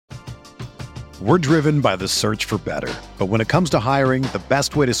We're driven by the search for better. But when it comes to hiring, the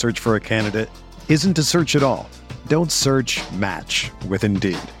best way to search for a candidate isn't to search at all. Don't search, match with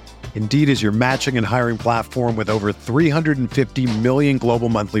Indeed. Indeed is your matching and hiring platform with over 350 million global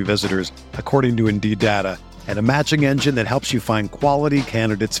monthly visitors, according to Indeed data, and a matching engine that helps you find quality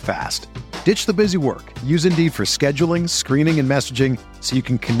candidates fast. Ditch the busy work. Use Indeed for scheduling, screening, and messaging so you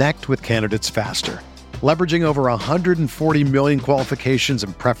can connect with candidates faster. Leveraging over 140 million qualifications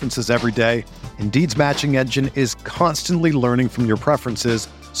and preferences every day, Indeed's matching engine is constantly learning from your preferences,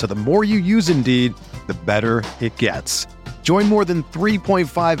 so the more you use Indeed, the better it gets. Join more than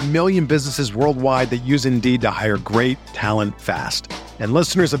 3.5 million businesses worldwide that use Indeed to hire great talent fast. And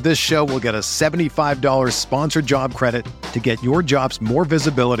listeners of this show will get a $75 sponsored job credit to get your jobs more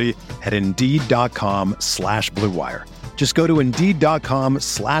visibility at Indeed.com/Blue Wire. Just go to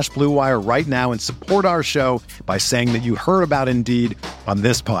Indeed.com/Blue Wire right now and support our show by saying that you heard about Indeed on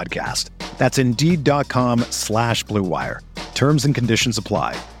this podcast. That's Indeed.com/Blue Wire. Terms and conditions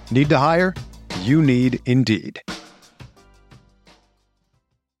apply. Need to hire? You need Indeed.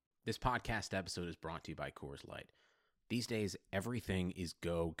 This podcast episode is brought to you by Coors Light. These days, everything is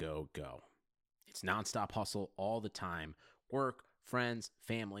go, go, go. It's nonstop hustle all the time. Work, friends,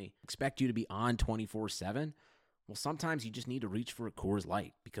 family, expect you to be on 24/7. Well, sometimes you just need to reach for a Coors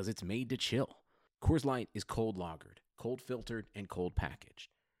Light because it's made to chill. Coors Light is cold lagered, cold filtered, and cold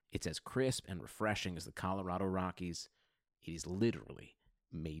packaged. It's as crisp and refreshing as the Colorado Rockies. It is literally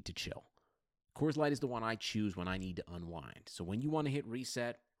made to chill. Coors Light is the one I choose when I need to unwind. So when you want to hit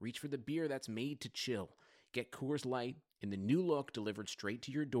reset, reach for the beer that's made to chill. Get Coors Light in the new look delivered straight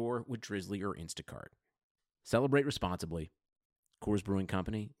to your door with Drizzly or Instacart. Celebrate responsibly. Coors Brewing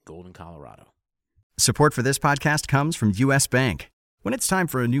Company, Golden, Colorado. Support for this podcast comes from U.S. Bank. When it's time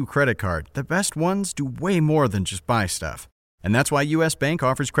for a new credit card, the best ones do way more than just buy stuff. And that's why U.S. Bank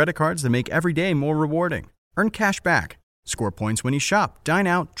offers credit cards that make every day more rewarding. Earn cash back, score points when you shop, dine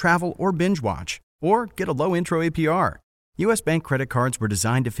out, travel, or binge watch, or get a low intro APR. U.S. Bank credit cards were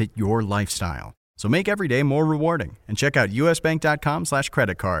designed to fit your lifestyle. So make every day more rewarding and check out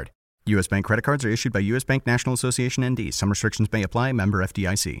usbank.com/credit card. U.S. Bank credit cards are issued by U.S. Bank National Association ND. Some restrictions may apply. Member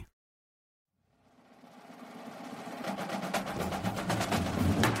FDIC.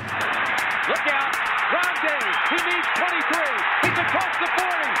 Look out. Rondé. He needs 23. He's across the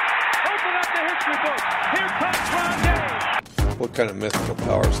 40. Open up the history book. Here comes Rondé. What kind of mythical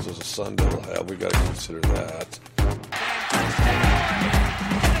powers does a Sun Devil have? We got to consider that.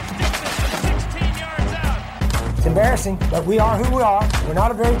 It's embarrassing, but we are who we are. We're not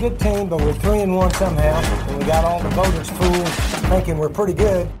a very good team, but we're 3-1 somehow. And we got all the voters fooled thinking we're pretty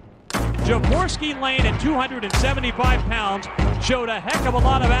good. Jaworski Lane at 275 pounds showed a heck of a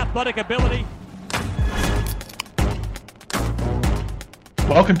lot of athletic ability.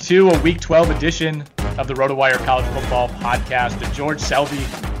 Welcome to a Week 12 edition of the RotoWire College Football Podcast. The George Selvie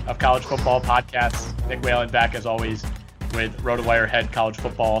of College Football Podcasts. Nick Whalen back as always with RotoWire head college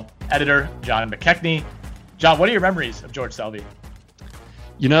football editor John McKechnie. John, what are your memories of George Selvie?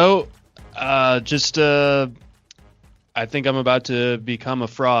 You know, I think I'm about to become a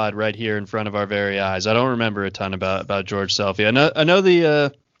fraud right here in front of our very eyes. I don't remember a ton about George Selvie. I know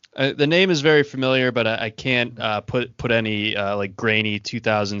the name is very familiar, but I can't put any like grainy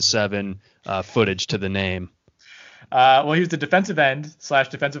 2007 footage to the name. Well, he was the defensive end /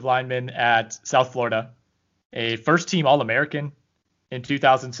 defensive lineman at South Florida, a first-team All-American in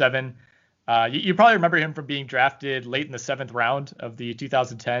 2007. You probably remember him from being drafted late in the 7th round of the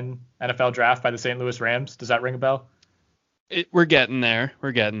 2010 NFL draft by the St. Louis Rams. Does that ring a bell? We're getting there.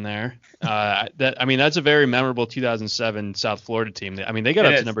 That's a very memorable 2007 South Florida team. I mean, they got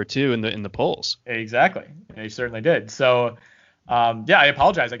up to number 2 in the polls. Exactly. They certainly did. So, I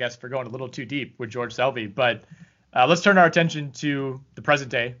apologize, I guess, for going a little too deep with George Selvie. But let's turn our attention to the present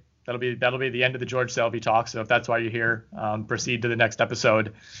day. That'll be the end of the George Selvie talk. So if that's why you're here, proceed to the next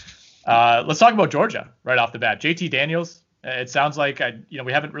episode. Let's talk about Georgia right off the bat. JT Daniels. It sounds like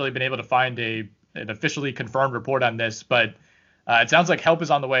we haven't really been able to find an officially confirmed report on this, but it sounds like help is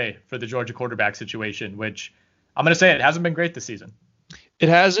on the way for the Georgia quarterback situation, which I'm going to say it hasn't been great this season. It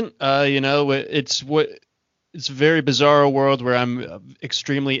hasn't. It's a very bizarre world where I'm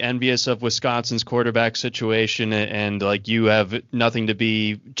extremely envious of Wisconsin's quarterback situation, and like you have nothing to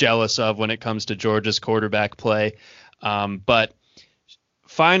be jealous of when it comes to Georgia's quarterback play. But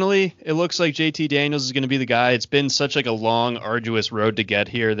finally, it looks like JT Daniels is going to be the guy. It's been such like a long, arduous road to get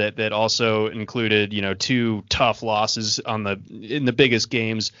here that also included, 2 tough losses in the biggest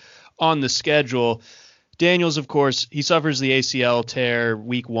games on the schedule. Daniels, of course, he suffers the ACL tear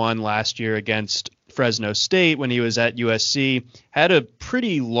week 1 last year against Fresno State, when he was at USC, had a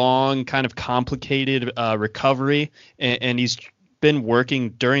pretty long, kind of complicated recovery, and he's been working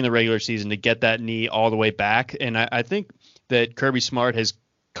during the regular season to get that knee all the way back. And I think that Kirby Smart has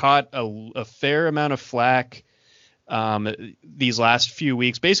caught a fair amount of flack these last few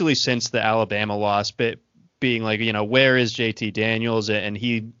weeks, basically since the Alabama loss, but being like, where is JT Daniels? And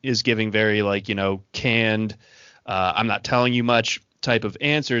he is giving very canned, I'm not telling you much type of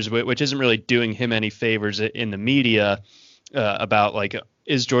answers, which isn't really doing him any favors in the media about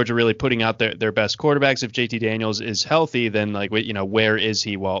is Georgia really putting out their best quarterbacks? If JT Daniels is healthy, then where is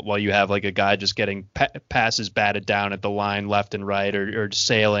he while you have a guy just getting passes batted down at the line left and right or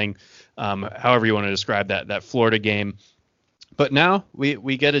sailing, however you want to describe that Florida game. But now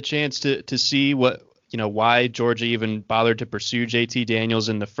we get a chance to see why Georgia even bothered to pursue JT Daniels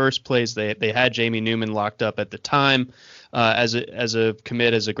in the first place. They had Jamie Newman locked up at the time as a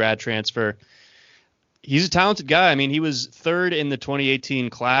commit, as a grad transfer. He's a talented guy. I mean, he was third in the 2018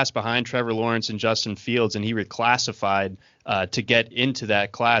 class behind Trevor Lawrence and Justin Fields, and he reclassified to get into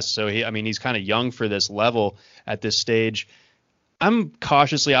that class. So he's kind of young for this level at this stage. I'm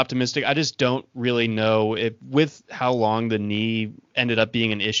cautiously optimistic. I just don't really know with how long the knee ended up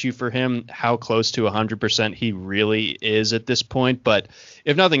being an issue for him, how close to 100% he really is at this point. But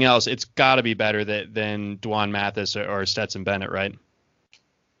if nothing else, it's got to be better than Dwan Mathis or Stetson Bennett, right?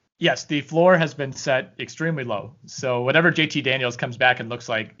 Yes, the floor has been set extremely low. So whatever JT Daniels comes back and looks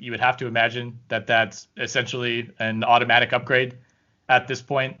like, you would have to imagine that that's essentially an automatic upgrade at this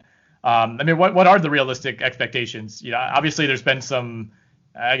point. What are the realistic expectations? Obviously there's been some,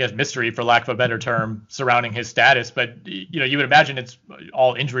 mystery, for lack of a better term, surrounding his status. But, you would imagine it's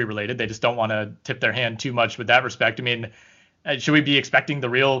all injury related. They just don't want to tip their hand too much with that respect. Should we be expecting the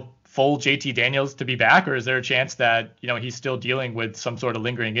real full JT Daniels to be back, or is there a chance that, he's still dealing with some sort of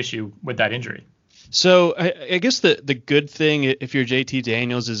lingering issue with that injury? So I guess the good thing, if you're JT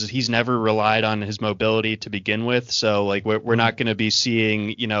Daniels, is he's never relied on his mobility to begin with. So we're not going to be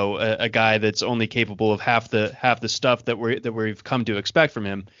seeing, a guy that's only capable of half the stuff that we've come to expect from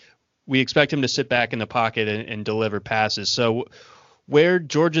him. We expect him to sit back in the pocket and deliver passes. So where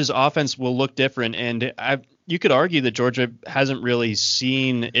Georgia's offense will look different, and you could argue that Georgia hasn't really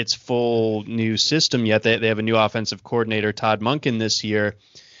seen its full new system yet. They have a new offensive coordinator, Todd Monken, this year.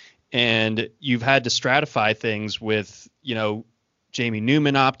 And you've had to stratify things with, Jamie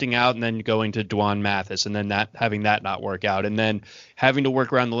Newman opting out and then going to Dwan Mathis and then having that not work out and then having to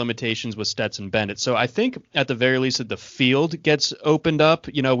work around the limitations with Stetson Bennett. So I think at the very least that the field gets opened up.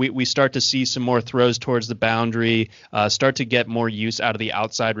 We start to see some more throws towards the boundary, start to get more use out of the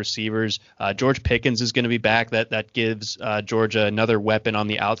outside receivers. George Pickens is going to be back. That gives Georgia another weapon on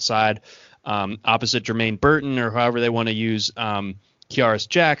the outside, opposite Jermaine Burton or however they want to use Kyaris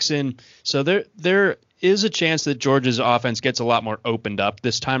Jackson. So there is a chance that Georgia's offense gets a lot more opened up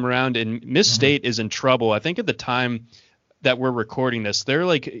this time around, and Miss State is in trouble. I think at the time that we're recording this, they're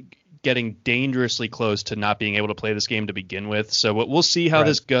getting dangerously close to not being able to play this game to begin with. So we'll see how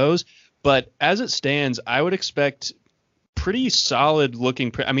this goes. But as it stands, I would expect pretty solid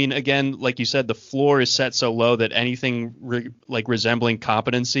looking. Again, like you said, the floor is set so low that anything resembling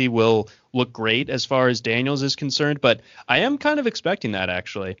competency will look great as far as Daniels is concerned. But I am kind of expecting that,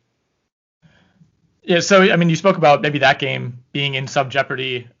 actually. Yeah, so, you spoke about maybe that game being in some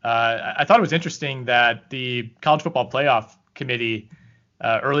jeopardy. I thought it was interesting that the College Football Playoff Committee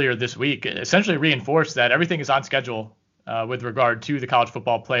earlier this week essentially reinforced that everything is on schedule with regard to the College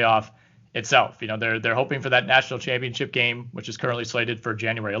Football Playoff itself. They're hoping for that national championship game, which is currently slated for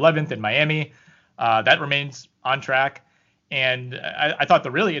January 11th in Miami. That remains on track. And I thought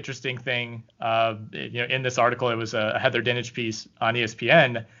the really interesting thing, in this article, it was a Heather Dinich piece on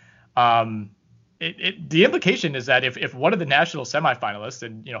ESPN. The implication is that if one of the national semifinalists,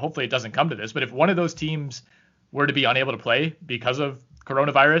 and hopefully it doesn't come to this, but if one of those teams were to be unable to play because of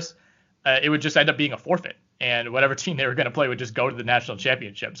coronavirus, it would just end up being a forfeit, and whatever team they were going to play would just go to the national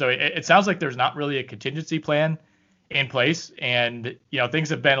championship. So it sounds like there's not really a contingency plan in place, and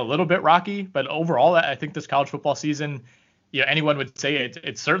things have been a little bit rocky. But overall, I think this college football season, anyone would say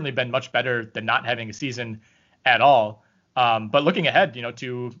it's certainly been much better than not having a season at all. But looking ahead,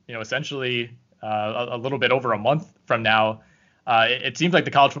 to essentially a little bit over a month from now, it seems like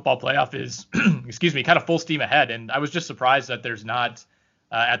the college football playoff is, kind of full steam ahead. And I was just surprised that there's not,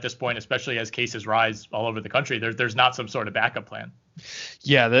 at this point, especially as cases rise all over the country, there's not some sort of backup plan.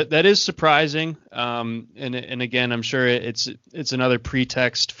 Yeah, that is surprising. And again, I'm sure it's another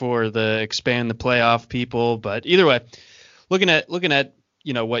pretext for the expand the playoff people. But either way, looking at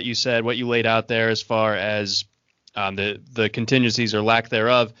what you said, what you laid out there as far as the contingencies or lack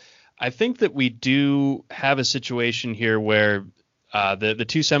thereof, I think that we do have a situation here where the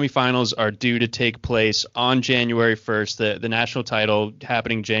two semifinals are due to take place on January 1st, the national title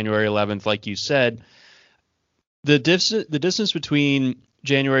happening January 11th, like you said. The distance between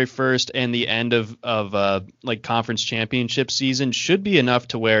January 1st and the end of like conference championship season should be enough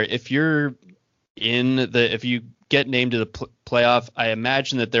to where if you get named to the playoff, I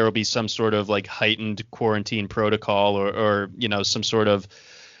imagine that there will be some sort of like heightened quarantine protocol or some sort of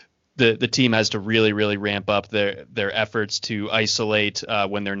the team has to really, really ramp up their efforts to isolate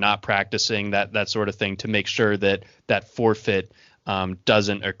when they're not practicing, that sort of thing, to make sure that forfeit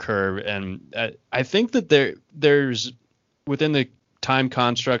doesn't occur. And I think that there's within the time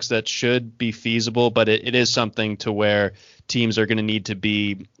constructs that should be feasible, but it is something to where teams are going to need to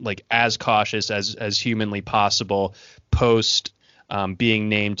be like as cautious as humanly possible post being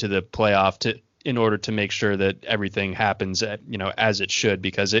named to the playoff in order to make sure that everything happens as it should,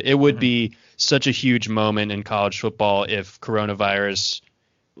 because it would be such a huge moment in college football if coronavirus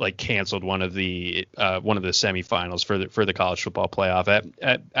like canceled one of the semifinals for the college football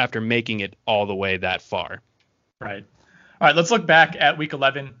playoff after making it all the way that far. Right. All right, let's look back at week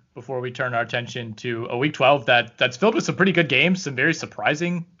 11 before we turn our attention to a week 12 that's filled with some pretty good games, some very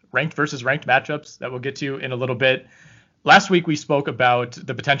surprising ranked versus ranked matchups that we'll get to in a little bit. Last week we spoke about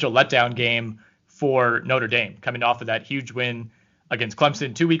the potential letdown game for Notre Dame coming off of that huge win against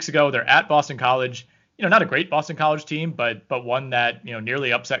Clemson 2 weeks ago. They're at Boston College. Not a great Boston College team, but one that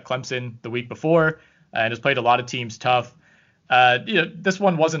nearly upset Clemson the week before and has played a lot of teams tough. This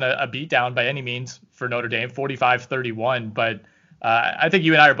one wasn't a beatdown by any means for Notre Dame, 45-31, but I think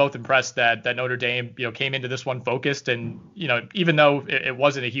you and I are both impressed that Notre Dame came into this one focused, and even though it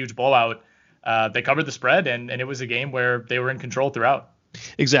wasn't a huge blowout, they covered the spread, and it was a game where they were in control throughout.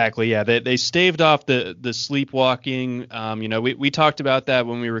 Exactly. Yeah. They staved off the sleepwalking. We talked about that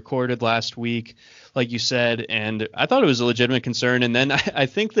when we recorded last week, like you said, and I thought it was a legitimate concern. And then I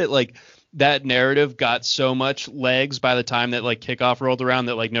think that like that narrative got so much legs by the time that like kickoff rolled around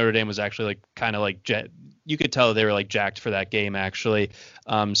that like Notre Dame was actually like kind of like you could tell they were like jacked for that game actually.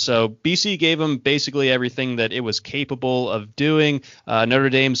 So BC gave them basically everything that it was capable of doing. Notre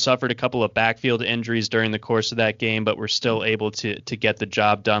Dame suffered a couple of backfield injuries during the course of that game, but were still able to get the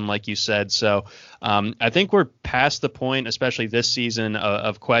job done, like you said. So I think we're past the point, especially this season,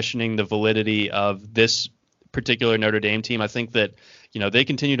 of questioning the validity of this particular Notre Dame team. I think that they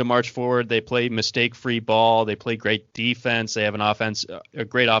continue to march forward. They play mistake-free ball. They play great defense. They have a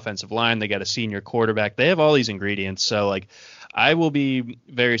great offensive line. They got a senior quarterback. They have all these ingredients. So, like, I will be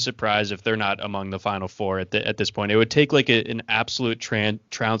very surprised if they're not among the Final Four at this point. It would take like an absolute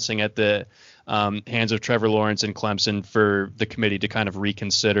trouncing at the hands of Trevor Lawrence and Clemson for the committee to kind of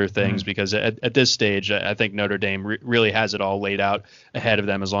reconsider things, because at this stage, I think Notre Dame really has it all laid out ahead of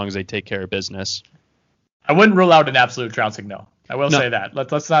them as long as they take care of business. I wouldn't rule out an absolute trouncing, no. I will say that.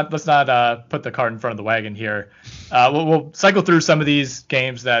 Let's not put the cart in front of the wagon here. We'll cycle through some of these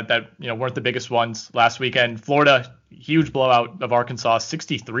games that weren't the biggest ones last weekend. Florida, huge blowout of Arkansas,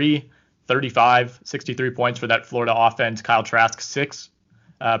 63-35, 63 points for that Florida offense. Kyle Trask, 6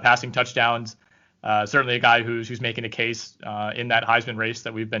 passing touchdowns. Certainly a guy who's making a case in that Heisman race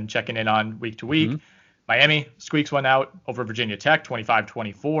that we've been checking in on week to week. Miami squeaks one out over Virginia Tech,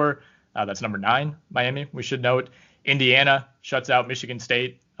 25-24. That's number 9, Miami, we should note. Indiana shuts out Michigan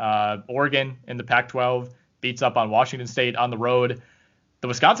State. Oregon in the Pac-12 beats up on Washington State on the road. The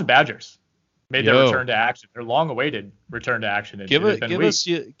Wisconsin Badgers made their return to action, their long-awaited return to action. Give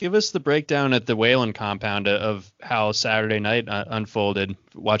us the breakdown at the Whalen compound of how Saturday night unfolded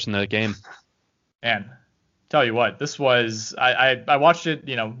watching the game. Man, tell you what, this was I watched it,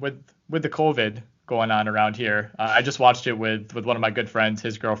 with the COVID going on around here. I just watched it with one of my good friends,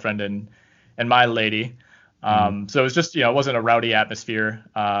 his girlfriend, and my lady. So it was just, it wasn't a rowdy atmosphere.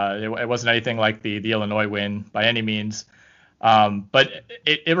 It wasn't anything like the Illinois win by any means. But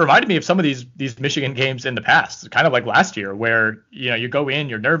it reminded me of some of these Michigan games in the past, kind of like last year, where, you go in,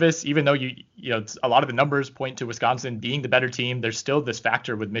 you're nervous, even though a lot of the numbers point to Wisconsin being the better team. There's still this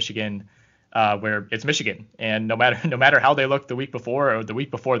factor with Michigan, where it's Michigan, and no matter how they look the week before or the week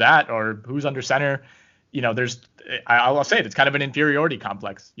before that, or who's under center, I'll say it's kind of an inferiority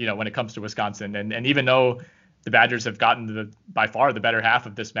complex, when it comes to Wisconsin. And even though the Badgers have gotten by far the better half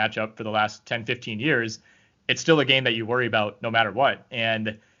of this matchup for the last 10, 15 years, it's still a game that you worry about no matter what.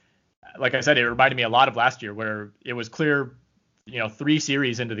 And like I said, it reminded me a lot of last year, where it was clear, 3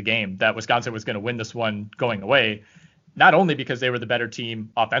 series into the game, that Wisconsin was going to win this one going away. Not only because they were the better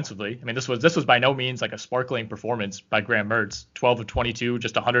team offensively. I mean, this was by no means like a sparkling performance by Graham Mertz. 12 of 22,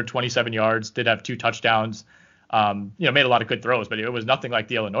 just 127 yards, did have 2 touchdowns. Made a lot of good throws, but it was nothing like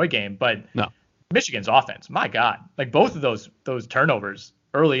the Illinois game. But no. Michigan's offense, my God, like both of those turnovers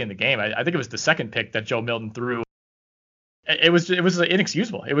early in the game. I think it was the second pick that Joe Milton threw. It was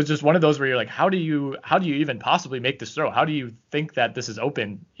inexcusable. It was just one of those where you're like, how do you even possibly make this throw? How do you think that this is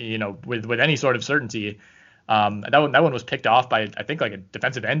open, with any sort of certainty? That one was picked off by, I think, like a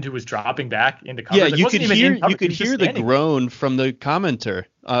defensive end who was dropping back into coverage. Yeah, you could hear the groan from the commenter.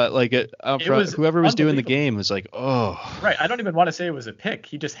 Whoever was doing the game was like, oh. Right. I don't even want to say it was a pick.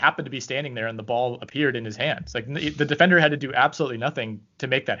 He just happened to be standing there and the ball appeared in his hands. Like the defender had to do absolutely nothing to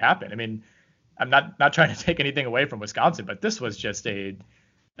make that happen. I mean, I'm not trying to take anything away from Wisconsin, but this was just an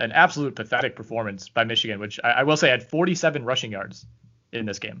absolute pathetic performance by Michigan, which I will say had 47 rushing yards in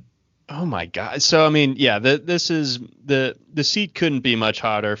this game. Oh my God. So, I mean, yeah, this is the seat couldn't be much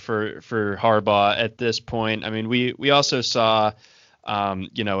hotter for Harbaugh at this point. I mean, we also saw,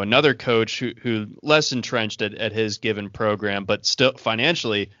 another coach who less entrenched at his given program, but still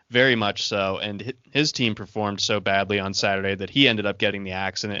financially very much so. And his team performed so badly on Saturday that he ended up getting the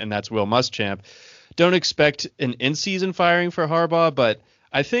axe, and that's Will Muschamp. Don't expect an in-season firing for Harbaugh, but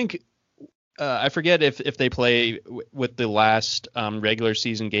I think I forget if they play with the last regular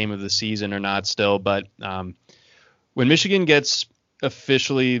season game of the season or not still, but when Michigan gets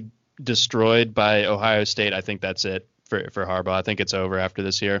officially destroyed by Ohio State, I think that's it for Harbaugh. I think it's over after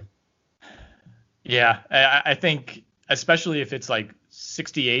this year. Yeah, I think especially if it's like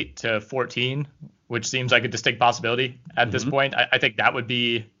 68-14, which seems like a distinct possibility at this point, I think that would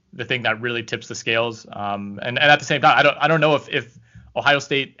be the thing that really tips the scales. And at the same time, I don't know if Ohio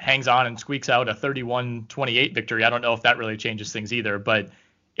State hangs on and squeaks out a 31-28 victory. I don't know if that really changes things either. But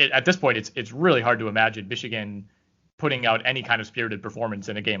at this point, it's really hard to imagine Michigan putting out any kind of spirited performance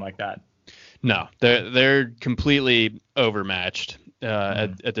in a game like that. No, they're completely overmatched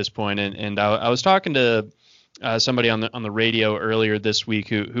at this point. And I was talking to somebody on the radio earlier this week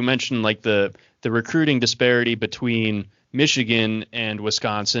who mentioned like the recruiting disparity between Michigan and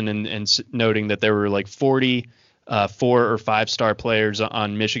Wisconsin, and noting that there were like 40 4- or 5-star players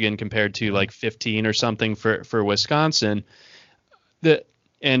on Michigan compared to like 15 or something for Wisconsin.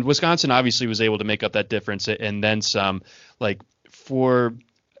 And Wisconsin obviously was able to make up that difference and then some. Like for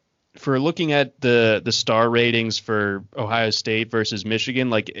looking at the star ratings for Ohio State versus Michigan,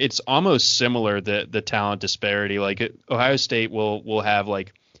 like it's almost similar, the talent disparity. Like Ohio State will have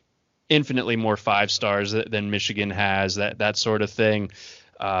like infinitely more 5 stars than Michigan has, that sort of thing.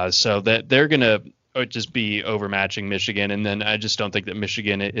 So that they're going to just be overmatching Michigan. And then I just don't think that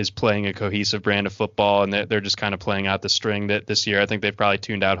Michigan is playing a cohesive brand of football, and they're just kind of playing out the string that this year. I think they've probably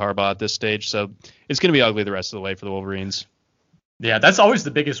tuned out Harbaugh at this stage. So it's going to be ugly the rest of the way for the Wolverines. Yeah, that's always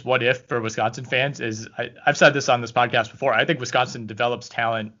the biggest what if for Wisconsin fans is I've said this on this podcast before. I think Wisconsin develops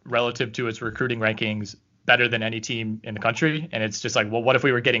talent relative to its recruiting rankings better than any team in the country. And it's just like, well, what if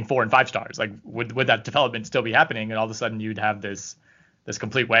we were getting 4 and 5 stars? Like, would that development still be happening? And all of a sudden you'd have this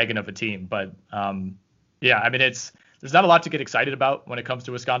complete wagon of a team. But yeah, I mean, there's not a lot to get excited about when it comes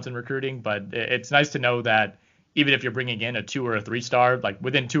to Wisconsin recruiting, but it's nice to know that even if you're bringing in a 2 or a 3 star, like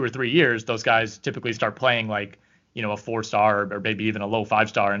within 2 or 3 years, those guys typically start playing like, a 4-star or maybe even a low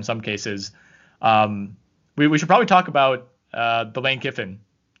 5-star in some cases. We should probably talk about the Lane Kiffin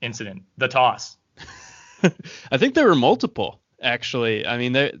incident, the toss. I think there were multiple, actually. I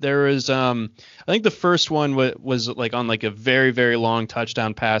mean, there was, I think the first one was like on like a very, very long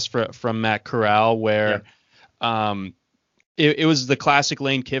touchdown pass from Matt Corral where it was the classic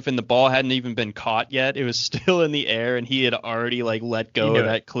Lane Kiffin. The ball hadn't even been caught yet. It was still in the air, and he had already like let go of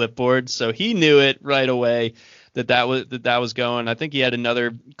that clipboard. So he knew it right away that was going. I think he had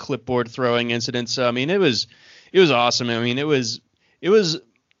another clipboard throwing incident. So, I mean, it was awesome. I mean, it was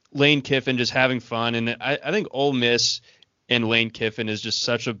Lane Kiffin just having fun. And I think Ole Miss and Lane Kiffin is just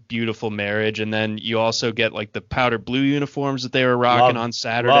such a beautiful marriage. And then you also get like the powder blue uniforms that they were rocking on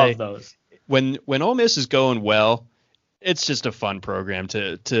Saturday. Love those. When Ole Miss is going well, it's just a fun program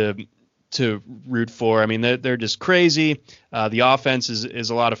to root for. I mean, they're just crazy. The offense is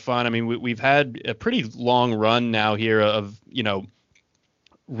a lot of fun. I mean, we've had a pretty long run now here of,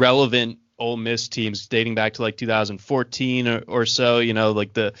 relevant Ole Miss teams dating back to like 2014 or so,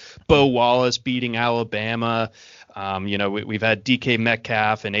 like the Bo Wallace beating Alabama. We've had DK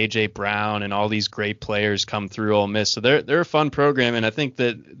Metcalf and AJ Brown and all these great players come through Ole Miss. So they're a fun program. And I think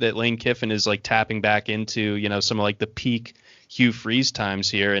that Lane Kiffin is like tapping back into, some of like the peak Hugh Freeze times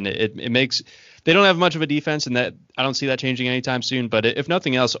here. And it makes, they don't have much of a defense, and that I don't see that changing anytime soon. But if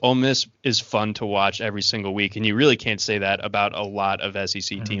nothing else, Ole Miss is fun to watch every single week. And you really can't say that about a lot of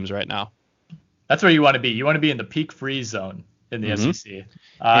SEC teams right now. That's where you want to be. You want to be in the peak freeze zone in the SEC.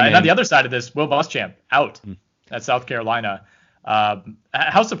 And on the other side of this, Will Muschamp out. at South Carolina.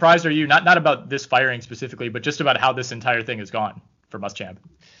 How surprised are you? Not about this firing specifically, but just about how this entire thing has gone for Muschamp.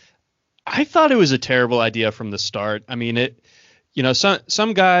 I thought it was a terrible idea from the start. I mean,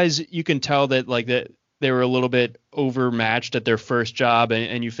 some guys you can tell that like that they were a little bit overmatched at their first job,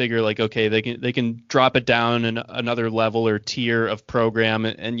 and you figure like, okay, they can drop it down in another level or tier of program,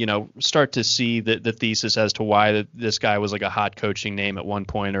 and start to see the thesis as to why this guy was like a hot coaching name at one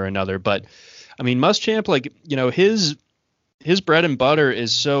point or another. But I mean, Muschamp, like, his bread and butter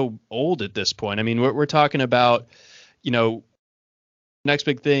is so old at this point. I mean, we're talking about, next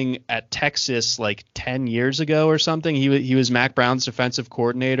big thing at Texas like 10 years ago or something. He was Mac Brown's defensive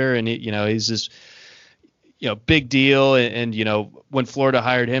coordinator, and he's this big deal. And when Florida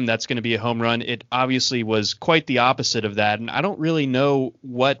hired him, that's going to be a home run. It obviously was quite the opposite of that. And I don't really know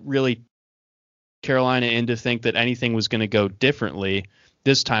what really Carolina in to think that anything was going to go differently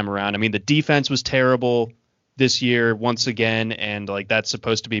this time around. I mean, the defense was terrible this year once again, and like that's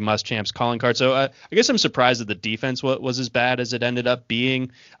supposed to be Muschamp's calling card. So I guess I'm surprised that the defense was as bad as it ended up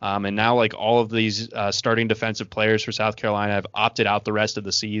being. And now like all of these starting defensive players for South Carolina have opted out the rest of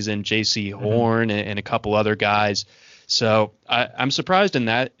the season. J.C. Horn and a couple other guys. So I'm surprised in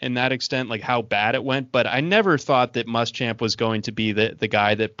that extent, like how bad it went. But I never thought that Muschamp was going to be the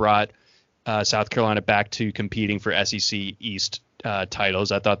guy that brought South Carolina back to competing for SEC East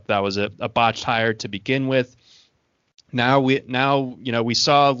titles. I thought that was a botched hire to begin with. Now we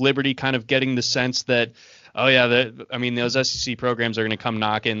saw Liberty kind of getting the sense that, oh yeah, those SEC programs are going to come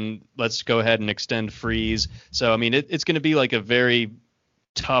knocking. Let's go ahead and extend Freeze. So I mean, it's going to be like a very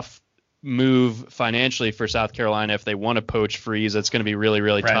tough move financially for South Carolina if they want to poach Freeze. That's going to be really,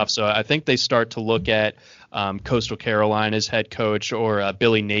 really tough. So I think they start to look at Coastal Carolina's head coach or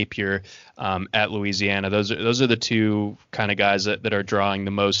Billy Napier at Louisiana. Those are the two kind of guys that are drawing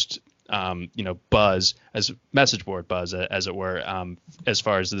the most buzz, as message board buzz, as it were, as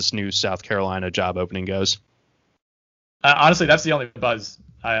far as this new South Carolina job opening goes. Honestly, that's the only buzz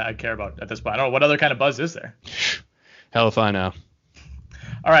I care about at this point. I don't know what other kind of buzz is there. Hell if I know.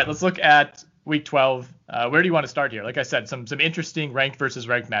 All right, let's look at Week 12. Where do you want to start here? Like I said, some interesting ranked versus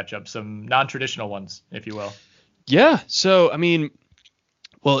ranked matchups, some non-traditional ones, if you will. Yeah. So I mean,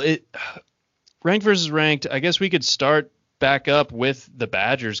 ranked versus ranked. I guess we could start back up with the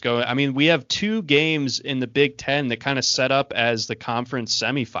Badgers going. I mean, we have two games in the Big Ten that kind of set up as the conference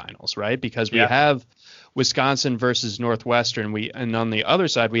semifinals, right? Because we have Wisconsin versus Northwestern. And on the other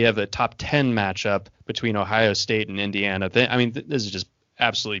side, we have a top 10 matchup between Ohio State and Indiana. This is just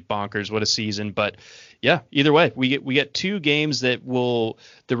absolutely bonkers. What a season. But yeah, either way, we get two games that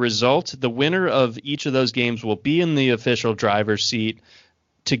the winner of each of those games will be in the official driver's seat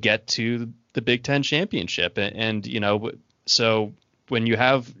to get to the Big Ten championship. And so when you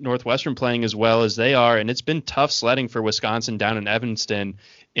have Northwestern playing as well as they are, and it's been tough sledding for Wisconsin down in Evanston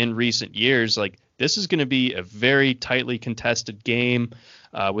in recent years, like this is going to be a very tightly contested game.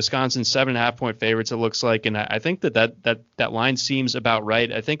 Wisconsin 7.5 point favorites, it looks like. And I think that line seems about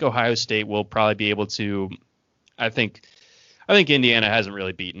right. I think Ohio State will probably be able to, I think Indiana hasn't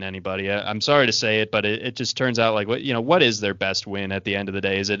really beaten anybody. I'm sorry to say it, but it just turns out like what is their best win at the end of the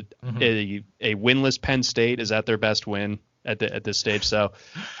day? Is it a winless Penn State? Is that their best win at this stage? So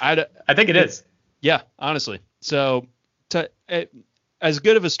I think it is. Yeah, honestly. So as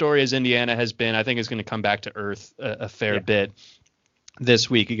good of a story as Indiana has been, I think it's going to come back to earth a fair bit this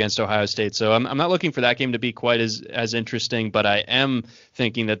week against Ohio State. So I'm not looking for that game to be quite as interesting, but I am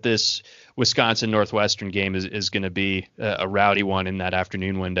thinking that this Wisconsin Northwestern game is going to be a rowdy one in that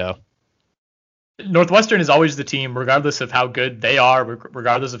afternoon window. Northwestern is always the team, regardless of how good they are,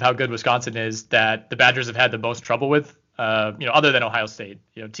 regardless of how good Wisconsin is, that the Badgers have had the most trouble with, other than Ohio State,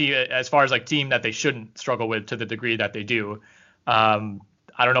 as far as like team that they shouldn't struggle with to the degree that they do. I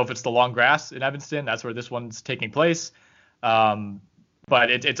don't know if it's the long grass in Evanston. That's where this one's taking place.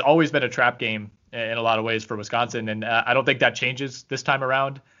 But it's always been a trap game in a lot of ways for Wisconsin. And I don't think that changes this time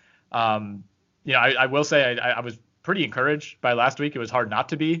around. I will say I was pretty encouraged by last week. It was hard not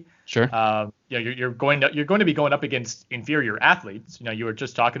to be. Sure. You're going to be going up against inferior athletes. You were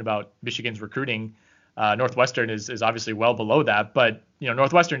just talking about Michigan's recruiting. Northwestern is obviously well below that, but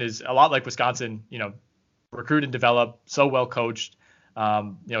Northwestern is a lot like Wisconsin. Recruit and develop, so well coached.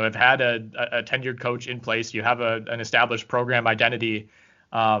 Have had a tenured coach in place. You have an established program identity.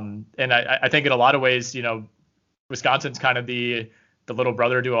 And I think in a lot of ways, Wisconsin's kind of the little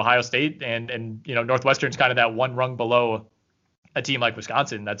brother to Ohio State, and Northwestern's kind of that one rung below a team like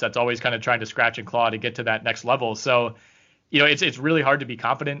Wisconsin that's always kind of trying to scratch and claw to get to that next level. So, it's really hard to be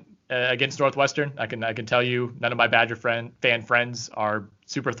confident against Northwestern. I can tell you none of my Badger fan friends are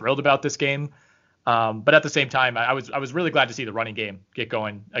super thrilled about this game. But at the same time, I was really glad to see the running game get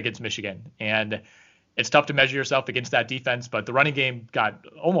going against Michigan. And it's tough to measure yourself against that defense, but the running game got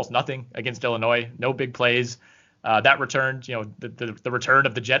almost nothing against Illinois. No big plays. That returned, the return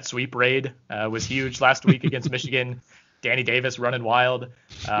of the jet sweep raid was huge last week against Michigan. Danny Davis running wild.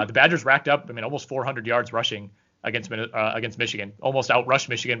 The Badgers racked up, almost 400 yards rushing against Michigan. Almost outrushed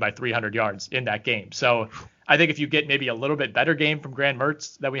Michigan by 300 yards in that game. So I think if you get maybe a little bit better game from Graham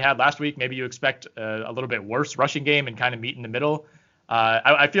Mertz that we had last week, maybe you expect a little bit worse rushing game and kind of meet in the middle.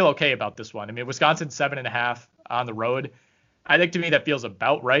 I feel okay about this one. Wisconsin 7.5 on the road. I think to me that feels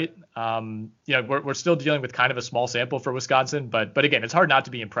about right. We're still dealing with kind of a small sample for Wisconsin, but again, it's hard not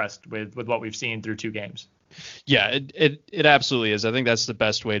to be impressed with what we've seen through 2 games. Yeah, it absolutely is. I think that's the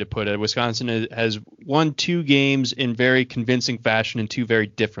best way to put it. Wisconsin has won 2 games in very convincing fashion in 2 very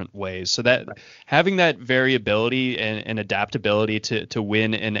different ways. So that having that variability and adaptability to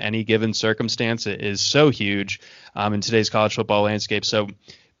win in any given circumstance is so huge in today's college football landscape. So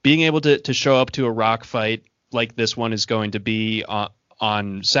being able to show up to a rock fight like this one is going to be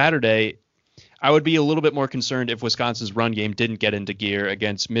on Saturday, I would be a little bit more concerned if Wisconsin's run game didn't get into gear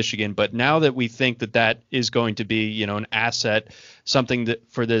against Michigan. But now that we think that is going to be, an asset, something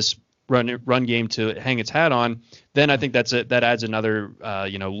that for this run game to hang its hat on, then I think that adds another,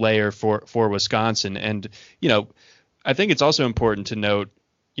 layer for Wisconsin. And, I think it's also important to note,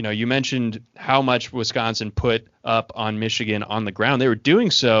 you mentioned how much Wisconsin put up on Michigan on the ground. They were doing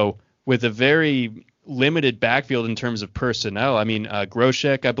so with a very limited backfield in terms of personnel.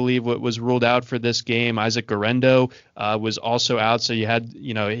 Groshek, I believe, was ruled out for this game. Isaac Garendo was also out. So he had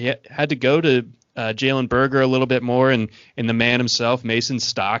to go to Jalen Berger a little bit more, and the man himself, Mason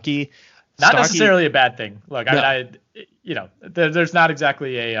Stockey. Not necessarily a bad thing. Look, no. There's not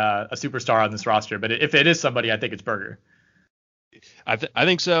exactly a superstar on this roster, but if it is somebody, I think it's Berger. I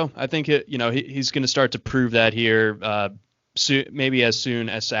think so. I think he's going to start to prove that here, maybe as soon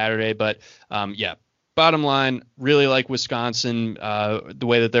as Saturday. But bottom line, really like Wisconsin, the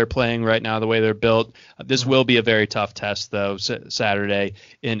way that they're playing right now, the way they're built. This will be a very tough test, though, Saturday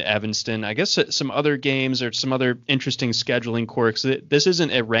in Evanston. I guess some other games or some other interesting scheduling quirks. This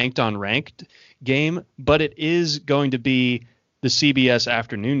isn't a ranked game, but it is going to be the CBS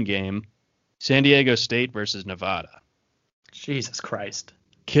afternoon game, San Diego State versus Nevada. Jesus Christ.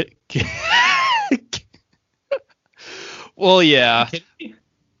 Well, yeah.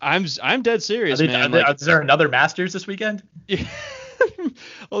 I'm dead serious, man. Is there another Masters this weekend?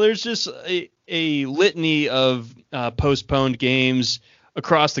 Well, there's just a litany of postponed games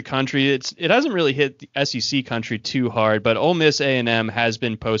across the country. It hasn't really hit the SEC country too hard, but Ole Miss A&M has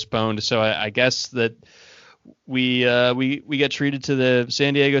been postponed. So I guess that we get treated to the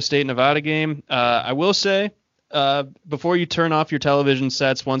San Diego State Nevada game. I will say, before you turn off your television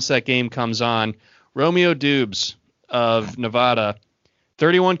sets, once that game comes on, Romeo Dubes of Nevada,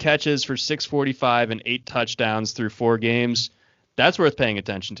 31 catches for 645 and 8 touchdowns through 4 games. That's worth paying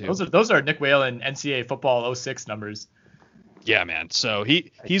attention to. Those are Nick Whalen NCAA football 06 numbers. Yeah, man. So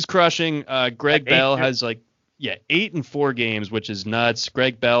he's crushing. Greg Bell has 8 in 4 games, which is nuts.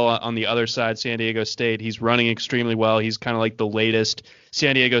 Greg Bell on the other side, San Diego State, he's running extremely well. He's kind of like the latest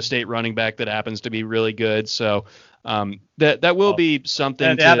San Diego State running back that happens to be really good. So that will be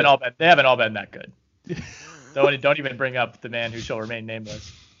something. They haven't all been that good. Don't even bring up the man who shall remain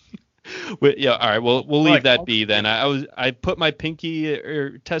nameless. All right. We'll leave that be then. I put my pinky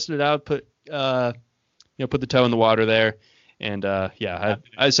or tested it out, put the toe in the water there, and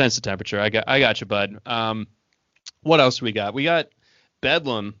I sense the temperature. I got you, bud. What else do we got? We got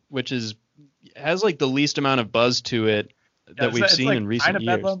Bedlam, which has the least amount of buzz to it that we've seen in recent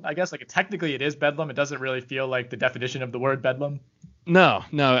years. Bedlam, I guess. Technically it is Bedlam. It doesn't really feel like the definition of the word Bedlam. No.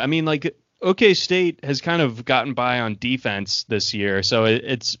 OK State has kind of gotten by on defense this year, so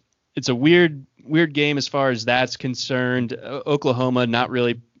it's a weird game as far as that's concerned. Oklahoma not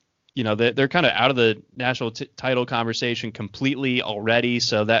really, they're kind of out of the national title conversation completely already,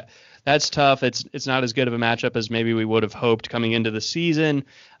 so that's tough. It's not as good of a matchup as maybe we would have hoped coming into the season.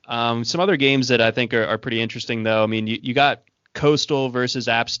 Some other games that I think are pretty interesting, though. You got Coastal versus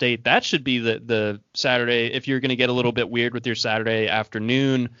App State. That should be the Saturday, if you're going to get a little bit weird with your Saturday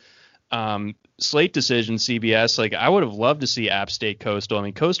afternoon slate decision, CBS. I would have loved to see App State Coastal.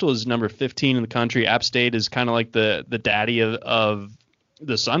 Coastal is number 15 in the country. App State is kind of like the daddy of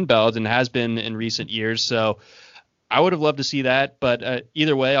the Sun Belt and has been in recent years. So I would have loved to see that. But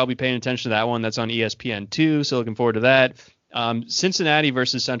either way, I'll be paying attention to that one. That's on ESPN2. So looking forward to that. Cincinnati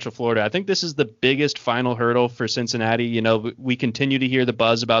versus Central Florida. I think this is the biggest final hurdle for Cincinnati. We continue to hear the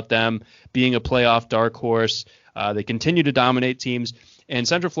buzz about them being a playoff dark horse. They continue to dominate teams. And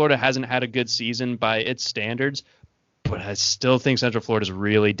Central Florida hasn't had a good season by its standards, but I still think Central Florida is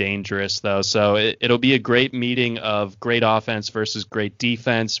really dangerous, though. So it'll be a great meeting of great offense versus great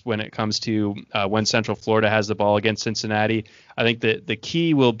defense when it comes to when Central Florida has the ball against Cincinnati. I think that the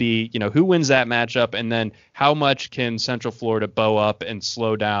key will be, who wins that matchup, and then how much can Central Florida bow up and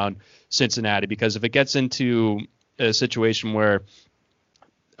slow down Cincinnati? Because if it gets into a situation where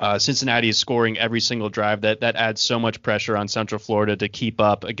Cincinnati is scoring every single drive, that adds so much pressure on Central Florida to keep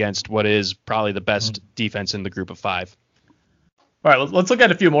up against what is probably the best defense in the group of 5. All right, let's look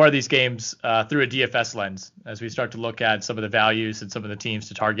at a few more of these games through a DFS lens as we start to look at some of the values and some of the teams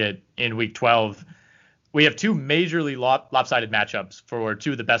to target in Week 12. We have 2 majorly lopsided matchups for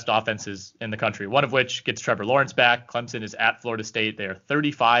 2 of the best offenses in the country, one of which gets Trevor Lawrence back. Clemson is at Florida State. They are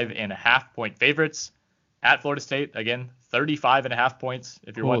 35.5-point favorites at Florida State. Again, 35.5 points,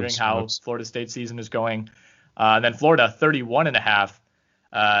 if you're wondering how Florida State's season is going. And then Florida, 31.5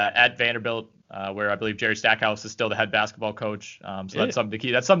 at Vanderbilt, where I believe Jerry Stackhouse is still the head basketball coach. That's something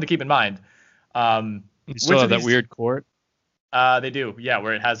to keep in mind. You still have that weird court? They do, yeah,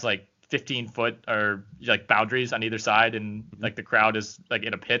 where it has like 15-foot or like boundaries on either side, and like the crowd is like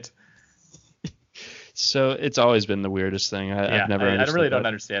in a pit. So it's always been the weirdest thing. I've never understood I really don't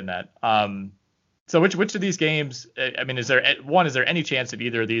understand that. So which of these games, I mean, is there any chance that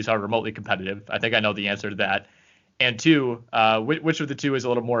either of these are remotely competitive? I think I know the answer to that. And 2, which of the 2 is a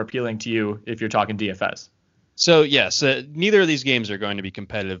little more appealing to you if you're talking DFS? So yes, neither of these games are going to be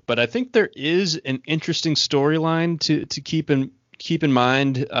competitive, but I think there is an interesting storyline to keep in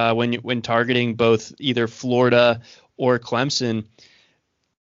mind when targeting both either Florida or Clemson.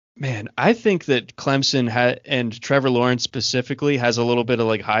 Man, I think that Clemson and Trevor Lawrence specifically has a little bit of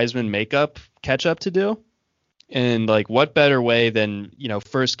like Heisman catch up to do. And like, what better way than,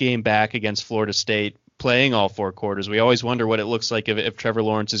 first game back against Florida State, playing all 4 quarters. We always wonder what it looks like if Trevor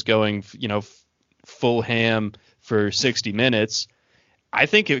Lawrence is going, full ham for 60 minutes. I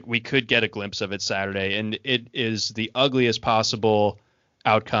think we could get a glimpse of it Saturday, and it is the ugliest possible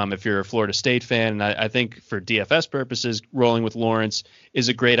outcome if you're a Florida State fan. And I think for DFS purposes, rolling with Lawrence is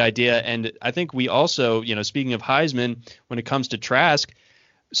a great idea. And I think we also, speaking of Heisman, when it comes to Trask,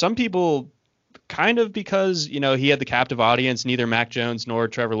 some people kind of, because, he had the captive audience, neither Mac Jones nor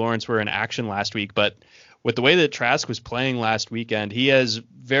Trevor Lawrence were in action last week. But with the way that Trask was playing last weekend, he has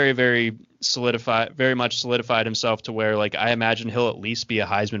very, very much solidified himself to where, like, I imagine he'll at least be a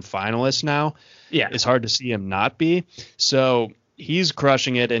Heisman finalist now. Yeah. It's hard to see him not be. So he's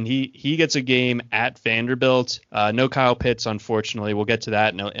crushing it, and he gets a game at Vanderbilt. No Kyle Pitts, unfortunately. We'll get to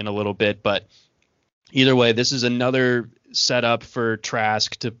that in a little bit. But either way, this is another setup for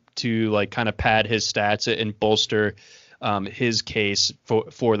Trask to like kind of pad his stats and bolster his case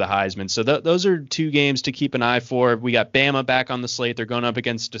for the Heisman. So those are 2 games to keep an eye for. We got Bama back on the slate. They're going up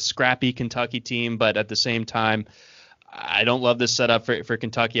against a scrappy Kentucky team, but at the same time, I don't love this setup for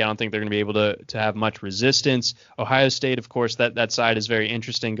Kentucky. I don't think they're going to be able to have much resistance. Ohio State, of course, that side is very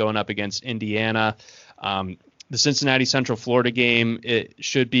interesting going up against Indiana. The Cincinnati Central Florida game, it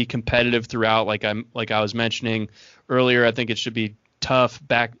should be competitive throughout. Like I was mentioning earlier, I think it should be tough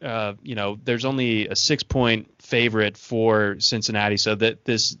back. There's only a 6-point favorite for Cincinnati, so that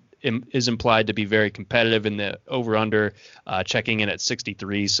this is implied to be very competitive in the over-under, checking in at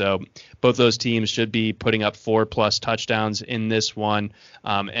 63. So both those teams should be putting up 4+ touchdowns in this one.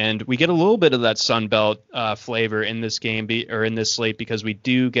 And we get a little bit of that Sun Belt flavor in this game or in this slate, because we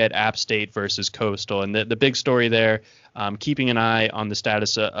do get App State versus Coastal. And the big story there, keeping an eye on the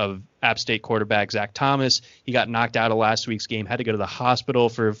status of App State quarterback Zach Thomas. He got knocked out of last week's game, had to go to the hospital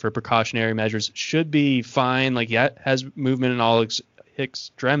for precautionary measures. Should be fine. Like, he has movement in all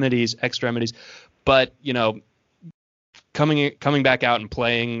extremities, but coming back out and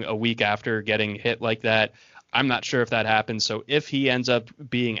playing a week after getting hit like that, I'm not sure if that happens. So if he ends up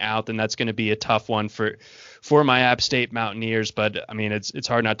being out, then that's going to be a tough one for my App State Mountaineers. But I mean, it's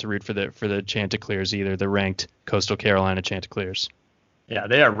hard not to root for the Chanticleers either, the ranked Coastal Carolina Chanticleers. Yeah,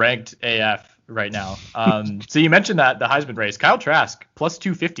 they are ranked AF right now. So you mentioned that the Heisman race, Kyle Trask plus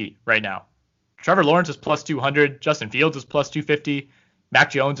 250 right now. Trevor Lawrence is plus 200. Justin Fields is plus 250. Mac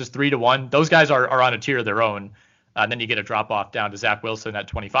Jones is 3-1. Those guys are on a tier of their own. Then you get a drop off down to Zach Wilson at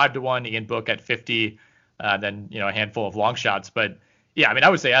 25-1, Ian Book at 50, then a handful of long shots. But yeah, I mean, I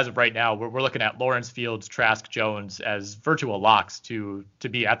would say as of right now, we're looking at Lawrence, Fields, Trask, Jones as virtual locks to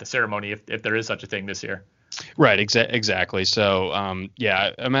be at the ceremony if there is such a thing this year. Right, exactly. So,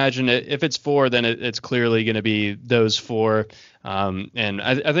 imagine if it's 4, then it's clearly going to be those 4. And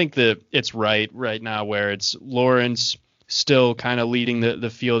I think that it's right now where it's Lawrence, still kind of leading the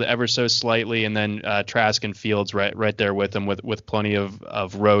field ever so slightly, and then Trask and Fields right there with them with plenty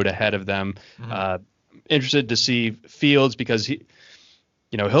of road ahead of them. Interested to see Fields because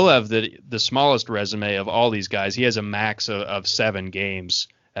he'll have the smallest resume of all these guys. He has a max of 7 games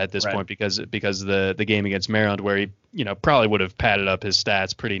at this point because the game against Maryland where he probably would have padded up his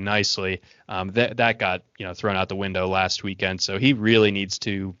stats pretty nicely. That got thrown out the window last weekend. So he really needs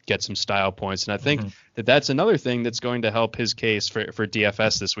to get some style points, and I think that's another thing that's going to help his case for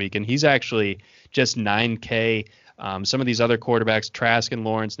DFS this week. And he's actually just 9K. Some of these other quarterbacks, Trask and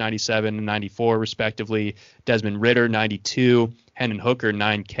Lawrence, 97 and 94 respectively. Desmond Ridder, 92. Hendon Hooker,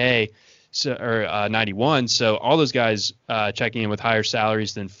 9K. Or 91. So all those guys checking in with higher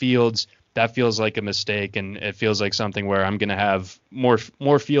salaries than Fields, that feels like a mistake, and it feels like something where I'm going to have more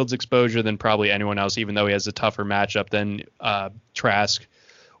Fields exposure than probably anyone else, even though he has a tougher matchup than Trask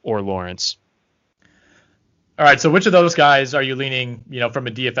or Lawrence. All right, so which of those guys are you leaning, from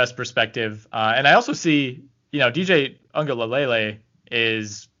a DFS perspective? And I also see, DJ Uiagalelei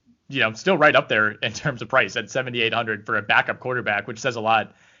is, still right up there in terms of price at $7,800 for a backup quarterback, which says a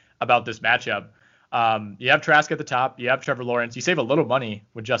lot about this matchup. You have Trask at the top. You have Trevor Lawrence. You save a little money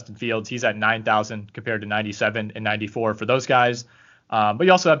with Justin Fields. He's at $9,000 compared to $97 and $94 for those guys. But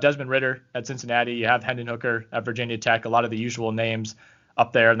you also have Desmond Ridder at Cincinnati. You have Hendon Hooker at Virginia Tech. A lot of the usual names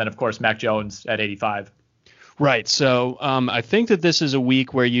up there. And then, of course, Mac Jones at $85. Right. So I think that this is a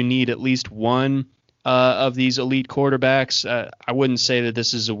week where you need at least one of these elite quarterbacks. I wouldn't say that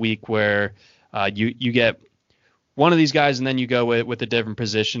this is a week where you get one of these guys and then you go with a different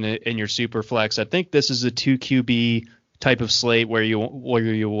position in your super flex. I think this is a 2 QB type of slate where you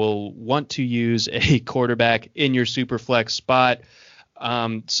will want to use a quarterback in your super flex spot.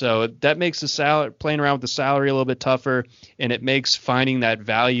 So that makes playing around with the salary a little bit tougher, and it makes finding that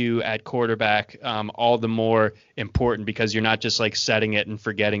value at quarterback all the more important because you're not just like setting it and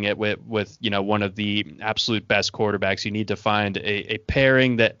forgetting it with one of the absolute best quarterbacks. You need to find a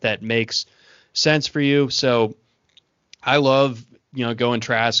pairing that makes sense for you. So I love going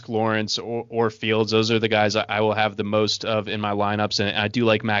Trask, Lawrence, or Fields. Those are the guys I will have the most of in my lineups, and I do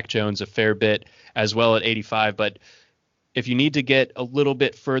like Mac Jones a fair bit as well at 85. But if you need to get a little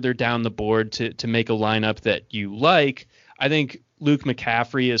bit further down the board to make a lineup that you like, I think Luke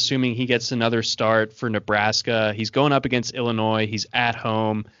McCaffrey, assuming he gets another start for Nebraska, he's going up against Illinois. He's at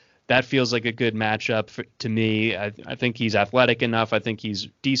home. That feels like a good matchup to me. I think he's athletic enough. I think he's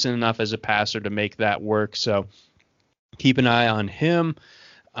decent enough as a passer to make that work. So keep an eye on him.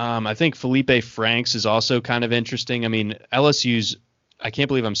 I think Felipe Franks is also kind of interesting. I mean, I can't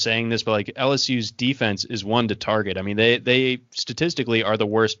believe I'm saying this, but like LSU's defense is one to target. I mean, they statistically are the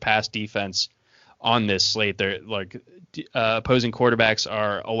worst pass defense on this slate. They're like opposing quarterbacks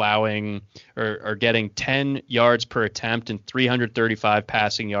are allowing or getting 10 yards per attempt and 335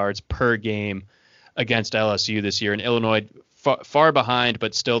 passing yards per game against LSU this year. And Illinois far behind,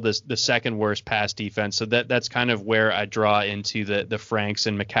 but still the second worst pass defense. So that's kind of where I draw into the Franks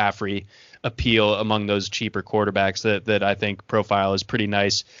and McCaffrey appeal among those cheaper quarterbacks that I think profile is pretty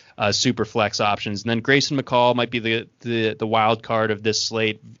nice super flex options. And then Grayson McCall might be the wild card of this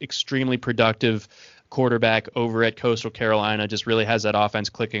slate. Extremely productive quarterback over at Coastal Carolina, just really has that offense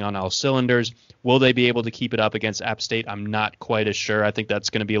clicking on all cylinders. Will they be able to keep it up against App State? I'm not quite as sure. I think that's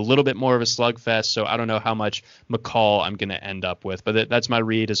going to be a little bit more of a slugfest, so I don't know how much McCall I'm going to end up with, but that's my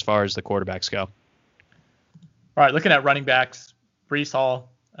read as far as the quarterbacks go. All right, looking at running backs, Breece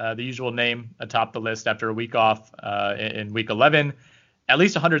Hall, the usual name atop the list after a week off in week 11, at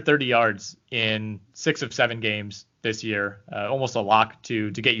least 130 yards in 6 of 7 games this year, almost a lock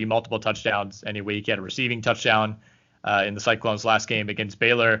to get you multiple touchdowns any week. He had a receiving touchdown in the Cyclones' last game against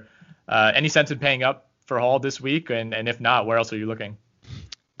Baylor. Any sense in paying up for Hall this week? And if not, where else are you looking?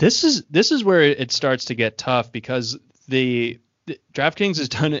 This is where it starts to get tough because the DraftKings has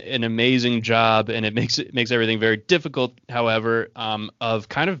done an amazing job, and it makes everything very difficult, however, of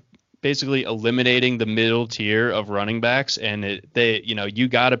kind of basically eliminating the middle tier of running backs. And you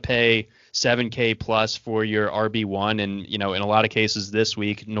got to pay $7K plus for your RB1, and in a lot of cases this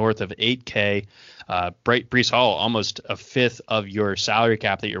week north of $8K. Breece Hall almost a fifth of your salary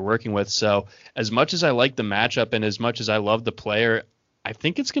cap that you're working with. So as much as I like the matchup and as much as I love the player, I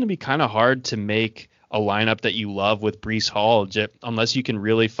think it's going to be kind of hard to make a lineup that you love with Breece Hall unless you can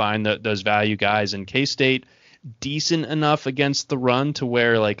really find those value guys. And K-State decent enough against the run to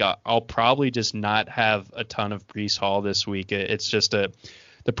where I'll probably just not have a ton of Breece Hall this week. It's just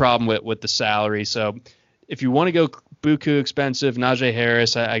the problem with the salary. So if you want to go buku expensive, Najee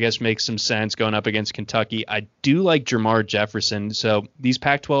Harris, I guess makes some sense going up against Kentucky. I do like Jermar Jefferson. So these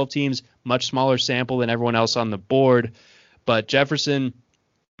Pac-12 teams, much smaller sample than everyone else on the board. But Jefferson,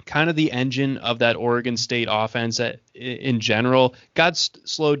 kind of the engine of that Oregon State offense in general, got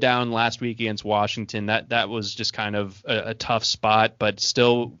slowed down last week against Washington. That was just kind of a tough spot, but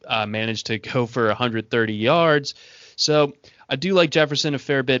still managed to go for 130 yards. So I do like Jefferson a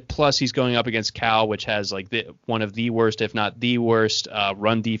fair bit. Plus, he's going up against Cal, which has like one of the worst, if not the worst,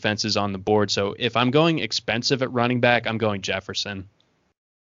 run defenses on the board. So if I'm going expensive at running back, I'm going Jefferson.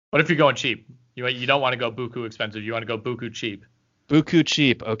 What if you're going cheap? You don't want to go buku expensive. You want to go buku cheap. Buku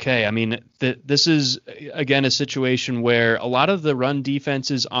cheap. Okay. I mean, this is, again, a situation where a lot of the run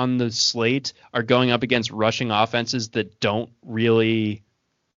defenses on the slate are going up against rushing offenses that don't really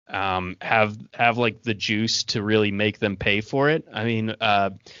have like the juice to really make them pay for it. I mean,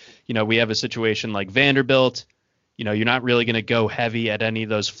 we have a situation like Vanderbilt. You're not really going to go heavy at any of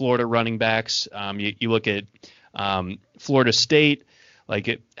those Florida running backs. You look at Florida State.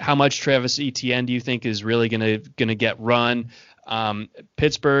 Like, how much Travis Etienne do you think is really gonna get run?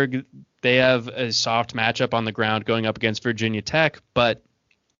 Pittsburgh, they have a soft matchup on the ground going up against Virginia Tech, but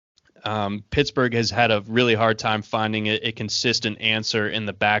Pittsburgh has had a really hard time finding a consistent answer in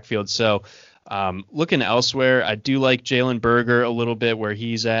the backfield. So looking elsewhere, I do like Jalen Berger a little bit where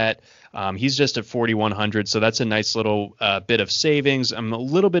he's at. He's just at 4,100, so that's a nice little bit of savings. I'm a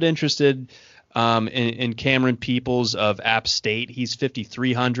little bit interested in Cameron Peoples of App State. He's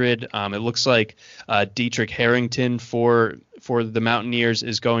 5,300. It looks like Dietrich Harrington for the Mountaineers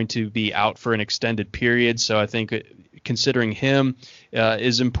is going to be out for an extended period. So I think considering him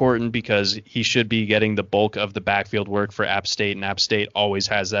is important because he should be getting the bulk of the backfield work for App State, and App State always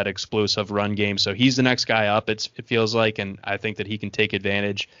has that explosive run game. So he's the next guy up, it feels like, and I think that he can take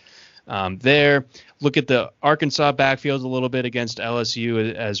advantage there. Look at the Arkansas backfield a little bit against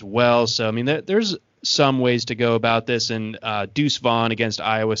LSU as well. So, I mean, there's some ways to go about this. And Deuce Vaughn against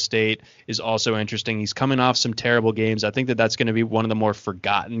Iowa State is also interesting. He's coming off some terrible games. I think that's going to be one of the more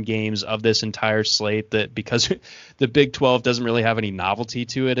forgotten games of this entire slate, that because the Big 12 doesn't really have any novelty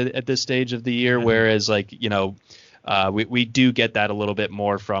to it at this stage of the year. Mm-hmm. Whereas, like, we do get that a little bit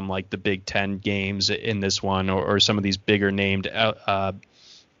more from like the Big 10 games in this one, or some of these bigger named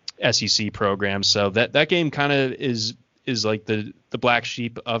SEC programs. So that game kind of is like the black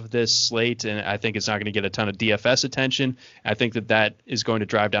sheep of this slate, and I think it's not going to get a ton of DFS attention. I think that is going to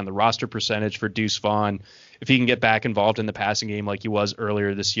drive down the roster percentage for Deuce Vaughn. If he can get back involved in the passing game like he was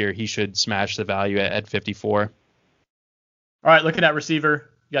earlier this year, he should smash the value at 54. All right, looking at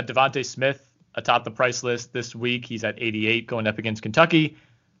receiver, you got Devontae Smith atop the price list this week. He's at 88 going up against Kentucky.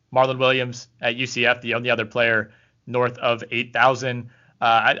 Marlon Williams at UCF, the only other player north of 8,000.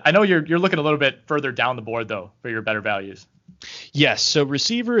 I know you're looking a little bit further down the board, though, for your better values. Yes. So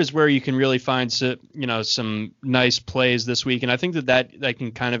receiver is where you can really find some nice plays this week. And I think that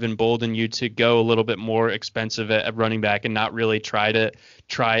can kind of embolden you to go a little bit more expensive at running back and not really try to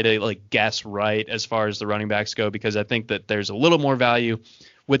like guess right as far as the running backs go, because I think that there's a little more value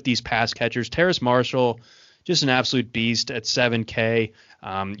with these pass catchers. Terrace Marshall, just an absolute beast at 7K.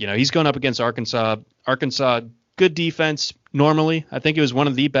 He's going up against Arkansas. Arkansas, good defense. Normally, I think it was one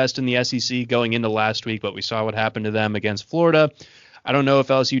of the best in the SEC going into last week, but we saw what happened to them against Florida. I don't know if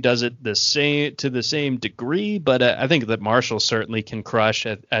LSU does it to the same degree, but I think that Marshall certainly can crush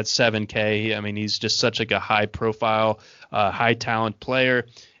at 7K. I mean, he's just such like a high profile, high talent player.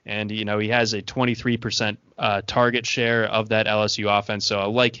 And, he has a 23% target share of that LSU offense. So I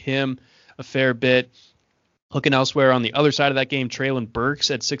like him a fair bit. Looking elsewhere on the other side of that game, Treylon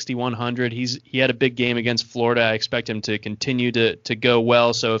Burks at 6,100. He had a big game against Florida. I expect him to continue to go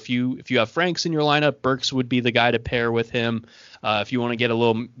well. So if you have Franks in your lineup, Burks would be the guy to pair with him. If you want to get a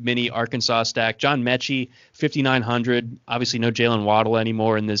little mini Arkansas stack, John Mechie, 5,900. Obviously no Jalen Waddle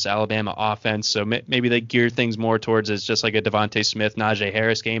anymore in this Alabama offense, so maybe they gear things more towards it's just like a Devontae Smith, Najee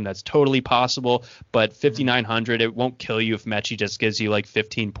Harris game. That's totally possible, but 5,900, it won't kill you if Mechie just gives you like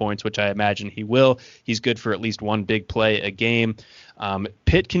 15 points, which I imagine he will. He's good for at least one big play a game.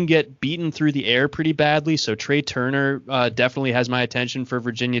 Pitt can get beaten through the air pretty badly, so Trey Turner definitely has my attention for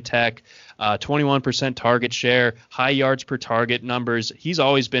Virginia Tech. 21% target share, high yards per target numbers. He's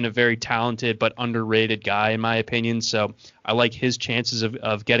always been a very talented but underrated guy, in my opinion, so I like his chances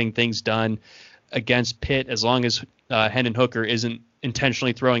of getting things done against Pitt, as long as Hendon Hooker isn't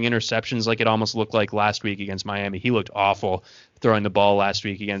intentionally throwing interceptions like it almost looked like last week against Miami. He looked awful throwing the ball last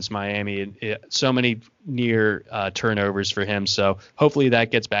week against Miami. So many near turnovers for him. So hopefully that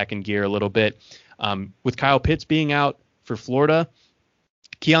gets back in gear a little bit. With Kyle Pitts being out for Florida,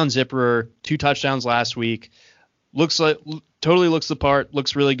 Keon Zipperer, 2 touchdowns last week. Looks totally looks the part,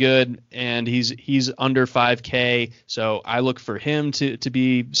 looks really good, and he's under 5K, so I look for him to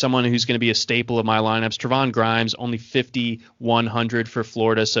be someone who's going to be a staple of my lineups. Trevon Grimes, only 5,100 for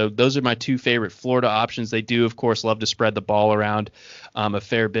Florida, so those are my two favorite Florida options. They do, of course, love to spread the ball around a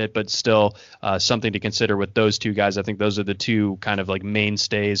fair bit, but still something to consider with those two guys. I think those are the two kind of like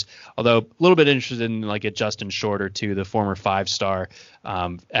mainstays, although a little bit interested in like a Justin Shorter too, the former 5-star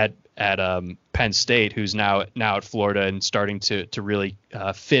at Penn State, who's now at Florida and starting to really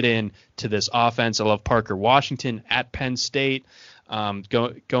fit in to this offense. I love Parker Washington at Penn State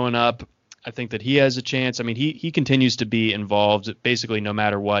going up. I think that he has a chance. I mean, he continues to be involved basically no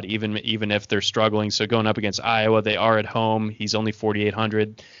matter what, even if they're struggling. So going up against Iowa, they are at home. He's only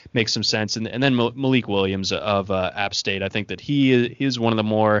 4,800, makes some sense. And then Malik Williams of App State, I think that he is one of the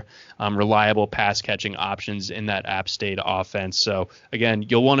more reliable pass catching options in that App State offense. So again,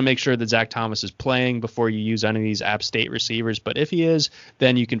 you'll want to make sure that Zach Thomas is playing before you use any of these App State receivers. But if he is,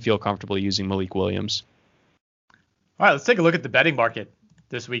 then you can feel comfortable using Malik Williams. All right, let's take a look at the betting market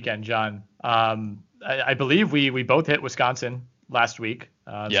this weekend, John. I believe we both hit Wisconsin last week.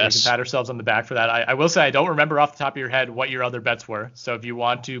 So we can pat ourselves on the back for that. I will say I don't remember off the top of your head what your other bets were. So if you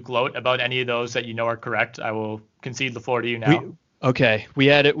want to gloat about any of those that you know are correct, I will concede the floor to you now. We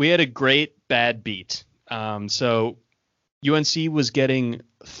had a great bad beat. So UNC was getting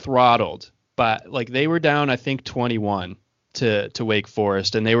throttled, but like they were down, I think 21 to Wake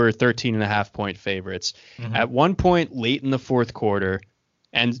Forest, and they were 13.5 point favorites. Mm-hmm. At one point late in the fourth quarter,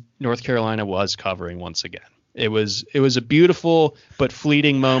 and North Carolina was covering once again. It was a beautiful but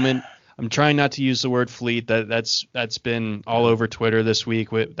fleeting moment. I'm trying not to use the word fleet. That's been all over Twitter this week.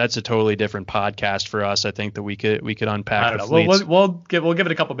 That's a totally different podcast for us. I think that we could unpack the fleets. We'll give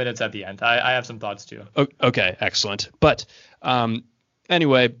it a couple minutes at the end. I have some thoughts too. Okay, excellent. But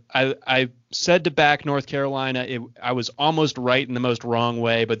anyway, I said to back North Carolina. I was almost right in the most wrong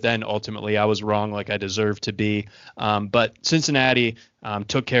way, but then ultimately I was wrong like I deserved to be. But Cincinnati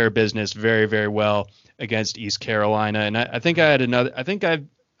took care of business very, very well against East Carolina. And I think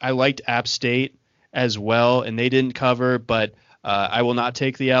I liked App State as well, and they didn't cover, but I will not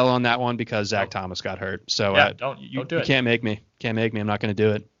take the L on that one because Zach Thomas got hurt. So don't do it. You can't make me. I'm not going to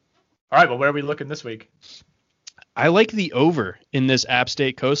do it. All right, well, where are we looking this week? I like the over in this App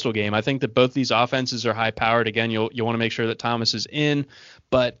State Coastal game. I think that both these offenses are high powered. Again, you'll want to make sure that Thomas is in,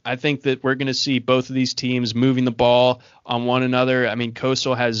 but I think that we're going to see both of these teams moving the ball on one another. I mean,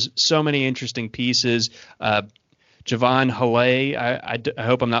 Coastal has so many interesting pieces. Javon Haley, I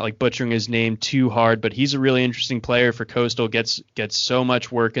hope I'm not like butchering his name too hard, but he's a really interesting player for Coastal. Gets so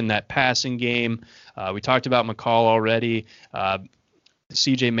much work in that passing game. We talked about McCall already.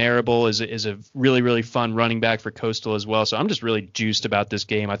 CJ Marable is a really, really fun running back for Coastal as well. So I'm just really juiced about this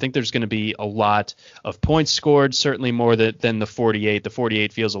game. I think there's going to be a lot of points scored, certainly more than the 48. The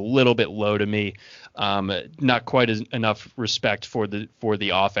 48 feels a little bit low to me. Not quite enough respect for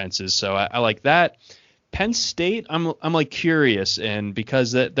the offenses. So I like that. Penn State, I'm like curious, and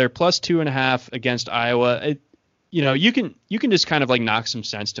because they're plus 2.5 against Iowa, you can just kind of like knock some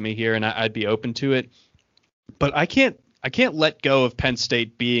sense to me here, and I'd be open to it. But I can't let go of Penn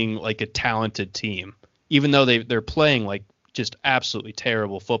State being like a talented team, even though they're playing like just absolutely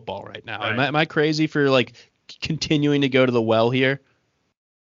terrible football right now. Right. Am I crazy for like continuing to go to the well here?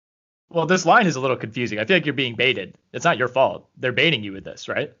 Well, this line is a little confusing. I feel like you're being baited. It's not your fault. They're baiting you with this,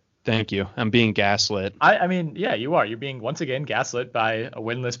 right? Thank you. I'm being gaslit. I mean, yeah, you are. You're being once again gaslit by a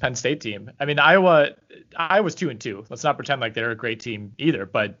winless Penn State team. I mean, Iowa's 2-2. Let's not pretend like they're a great team either.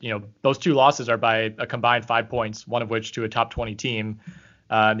 But those two losses are by a combined 5 points, one of which to a top 20 team,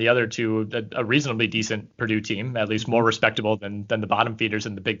 and the other to a reasonably decent Purdue team, at least more respectable than the bottom feeders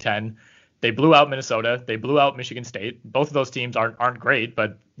in the Big Ten. They blew out Minnesota. They blew out Michigan State. Both of those teams aren't great,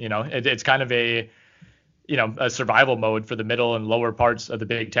 but it's kind of a survival mode for the middle and lower parts of the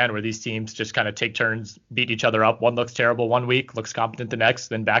Big Ten, where these teams just kind of take turns, beat each other up. One looks terrible one week, looks competent the next,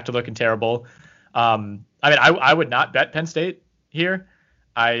 then back to looking terrible. I would not bet Penn State here.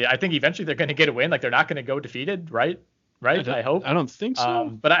 I think eventually they're going to get a win. Like, they're not going to go defeated, right? I hope. I don't think so.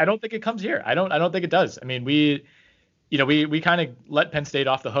 But I don't think it comes here. I don't think it does. I mean, we kind of let Penn State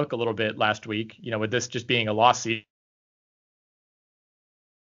off the hook a little bit last week, with this just being a loss season.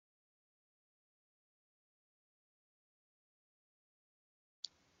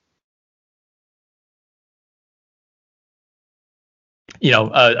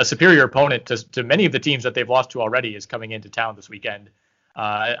 A superior opponent to many of the teams that they've lost to already is coming into town this weekend.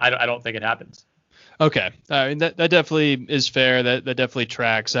 I don't think it happens. Okay. That definitely is fair. That definitely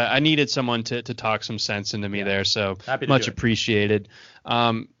tracks. I needed someone to talk some sense into me there, so much appreciated.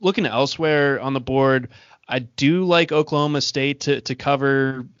 Looking elsewhere on the board, I do like Oklahoma State to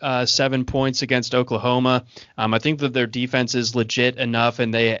cover 7 points against Oklahoma. I think that their defense is legit enough,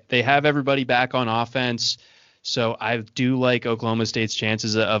 and they have everybody back on offense. So I do like Oklahoma State's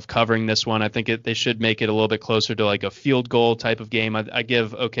chances of covering this one. I think they should make it a little bit closer to like a field goal type of game. I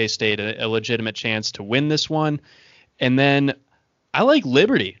give OK State a legitimate chance to win this one. And then I like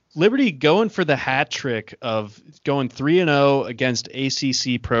Liberty. Liberty going for the hat trick of going 3-0 against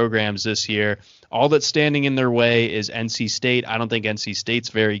ACC programs this year. All that's standing in their way is NC State. I don't think NC State's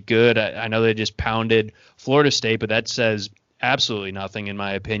very good. I know they just pounded Florida State, but that says absolutely nothing in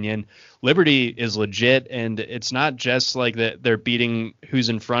my opinion. Liberty is legit, and it's not just like that they're beating who's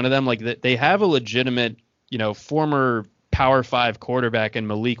in front of them. Like they have a legitimate, former Power 5 quarterback in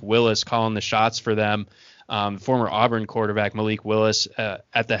Malik Willis calling the shots for them. Former Auburn quarterback Malik Willis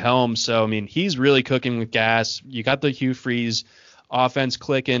at the helm. So, I mean, he's really cooking with gas. You got the Hugh Freeze offense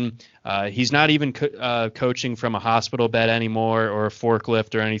clicking. He's not even coaching from a hospital bed anymore or a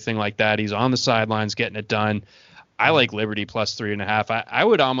forklift or anything like that. He's on the sidelines getting it done. I like Liberty plus 3.5. I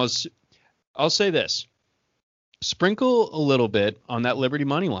would almost, I'll say this, sprinkle a little bit on that Liberty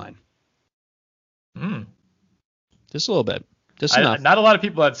money line. Just a little bit. Just enough. Not a lot of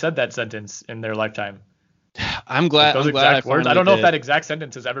people have said that sentence in their lifetime. I'm glad. Those exact words. I don't know if that exact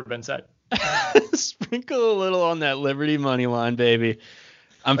sentence has ever been said. Sprinkle a little on that Liberty money line, baby.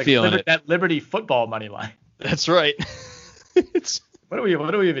 I'm feeling it. That Liberty football money line. That's right. What are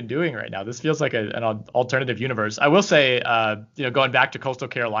we even doing right now? This feels like an alternative universe. I will say, going back to Coastal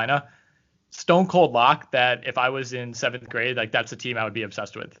Carolina, stone cold lock that if I was in 7th grade, like that's a team I would be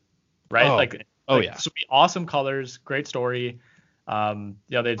obsessed with, right? Yeah. So awesome colors, great story.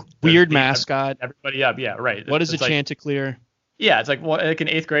 They weird mascot. Everybody up, yeah, right. What is a Chanticleer? Yeah, it's like, well, like in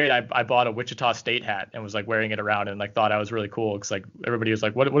 8th grade, I bought a Wichita State hat and was like wearing it around and like thought I was really cool because like everybody was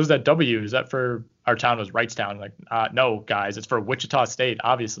like, what is that W? Is that for our town was Wrightstown? Like, no, guys, it's for Wichita State,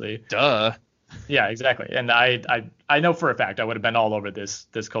 obviously. Duh. Yeah, exactly. And I know for a fact I would have been all over this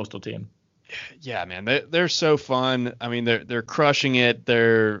Coastal team. Yeah, man, they're so fun. I mean, they're crushing it.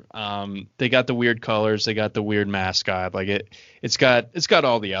 They got the weird colors, they got the weird mascot. Like it's got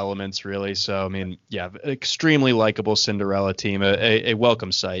all the elements really. So I mean, yeah, extremely likable Cinderella team, a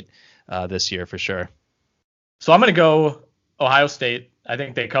welcome sight this year for sure. So I'm gonna go Ohio State. I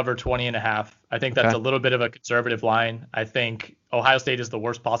think they cover 20.5. I think that's a little bit of a conservative line. I think Ohio State is the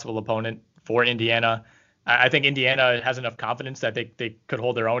worst possible opponent for Indiana. I think Indiana has enough confidence that they could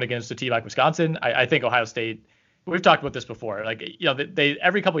hold their own against a team like Wisconsin. I think Ohio State, we've talked about this before. Like, they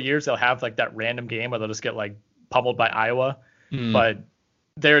every couple of years they'll have like that random game where they'll just get like pummeled by Iowa. But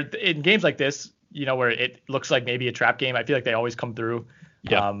they're in games like this, where it looks like maybe a trap game. I feel like they always come through.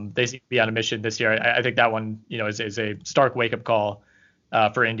 Yeah. They seem to be on a mission this year. I think that one, is a stark wake up call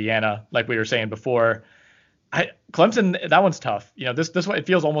for Indiana, like we were saying before. Clemson, that one's tough. This one, it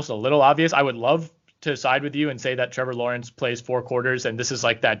feels almost a little obvious. I would love to side with you and say that Trevor Lawrence plays 4 quarters, and this is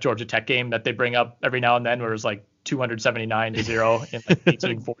like that Georgia Tech game that they bring up every now and then where it was like 279-0 in like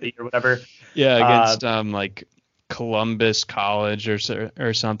 1840 or whatever. Yeah, against like Columbus College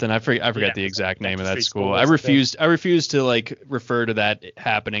or something. I forget the exact name of that school. I refuse to like refer to that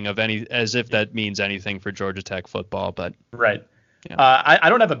happening as if that means anything for Georgia Tech football, but right. Yeah. I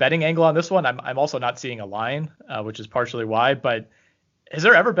don't have a betting angle on this one. I'm also not seeing a line, which is partially why, but has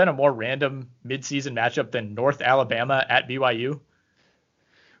there ever been a more random midseason matchup than North Alabama at BYU?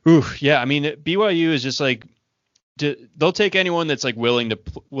 Ooh, yeah. I mean, BYU is just like they'll take anyone that's like willing to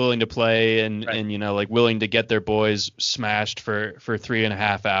play and like willing to get their boys smashed for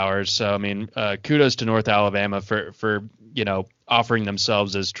 3.5 hours. So I mean, kudos to North Alabama for offering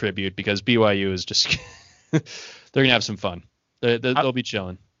themselves as tribute, because BYU is just they're gonna have some fun. They'll be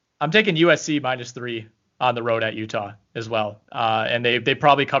chilling. I'm taking USC -3 on the road at Utah as well. And they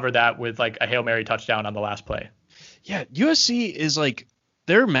probably cover that with like a Hail Mary touchdown on the last play. Yeah, USC is like,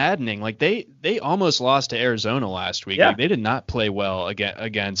 they're maddening. Like they almost lost to Arizona last week. Yeah. Like they did not play well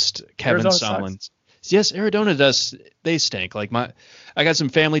against Kevin Arizona Sumlin. Yes, Arizona does. They stink. Like I got some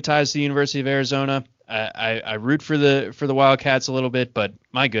family ties to the University of Arizona. I root for the Wildcats a little bit, but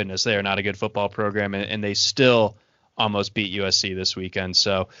my goodness, they are not a good football program, and they still almost beat USC this weekend.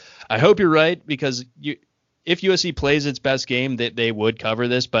 So I hope you're right, because if USC plays its best game, they would cover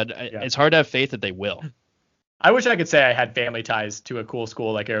this, but it's hard to have faith that they will. I wish I could say I had family ties to a cool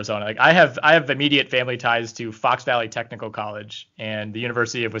school like Arizona. Like I have immediate family ties to Fox Valley Technical College and the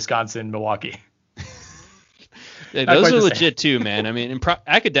University of Wisconsin-Milwaukee. Yeah, those are legit too, man. I mean,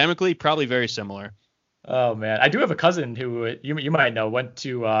 academically, probably very similar. Oh man, I do have a cousin who you might know went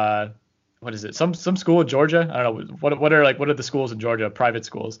to what is it? Some school in Georgia. I don't know. What are the schools in Georgia? Private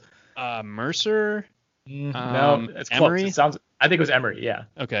schools. Mercer. No, it's close. Emory? I think it was Emory. Yeah.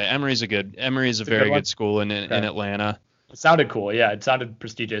 Okay, Emory's a It's a very good one? good school in Atlanta. It sounded cool. Yeah, it sounded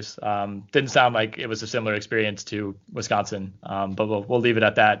prestigious. Didn't sound like it was a similar experience to Wisconsin. But we'll leave it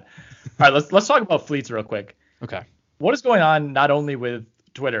at that. All right, let's talk about fleets real quick. Okay. What is going on not only with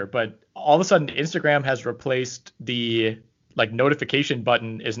Twitter, but all of a sudden Instagram has replaced the like notification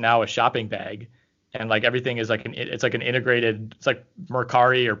button is now a shopping bag, and like everything is like it's like an integrated, it's like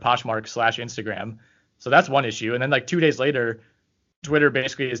Mercari or Poshmark / Instagram. So that's one issue. And then like 2 days later, Twitter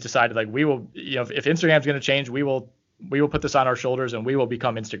basically has decided like we will, if Instagram's going to change, we will put this on our shoulders and we will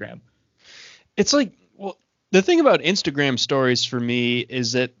become Instagram. It's like, well, the thing about Instagram stories for me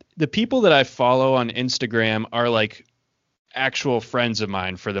is that the people that I follow on Instagram are like actual friends of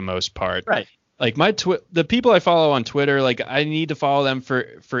mine for the most part. Right. Like the people I follow on Twitter, like I need to follow them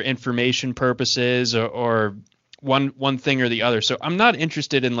for information purposes or one thing or the other. So I'm not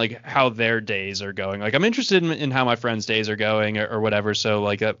interested in like how their days are going. Like I'm interested in how my friends' days are going or whatever. So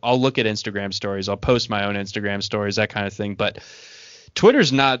like I'll look at Instagram stories. I'll post my own Instagram stories, that kind of thing. But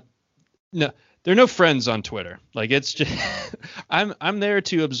Twitter's not, no, there are no friends on Twitter. Like it's just, I'm there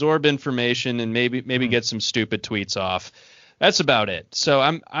to absorb information and maybe get some stupid tweets off. That's about it. So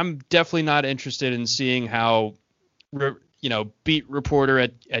I'm definitely not interested in seeing how, beat reporter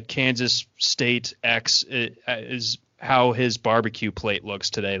at Kansas State X is how his barbecue plate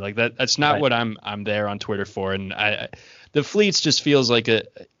looks today. Like that's not what I'm there on Twitter for. And the fleets just feels like a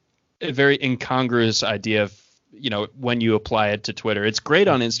very incongruous idea of, when you apply it to Twitter. It's great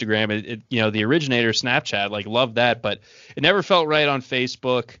on Instagram. The originator Snapchat, like love that, but it never felt right on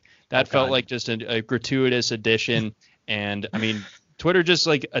Facebook. That felt like just a gratuitous addition. And I mean, Twitter just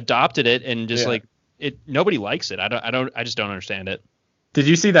like adopted it and just like nobody likes it. I just don't understand it. Did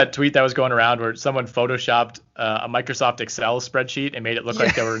you see that tweet that was going around where someone photoshopped a Microsoft Excel spreadsheet and made it look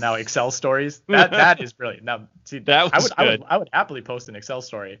like there were now Excel stories? That is brilliant. Now, see, that was good. I would happily post an Excel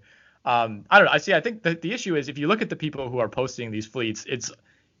story. I don't know. I think the issue is if you look at the people who are posting these fleets, it's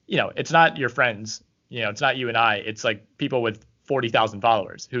not your friends. It's not you and I. It's like people with 40,000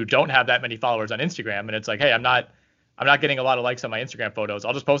 followers who don't have that many followers on Instagram, and it's like, hey, I'm not getting a lot of likes on my Instagram photos.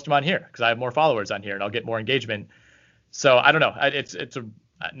 I'll just post them on here because I have more followers on here and I'll get more engagement. So I don't know.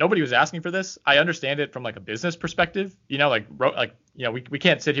 Nobody was asking for this. I understand it from like a business perspective. We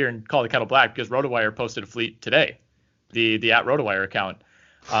can't sit here and call the kettle black because RotoWire posted a fleet today, the @RotoWire account.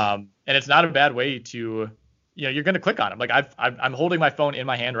 And it's not a bad way to, you're going to click on them. Like I'm holding my phone in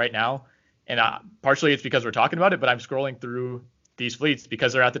my hand right now, and partially it's because we're talking about it, but I'm scrolling through these fleets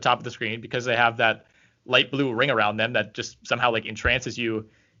because they're at the top of the screen, because they have that light blue ring around them that just somehow like entrances you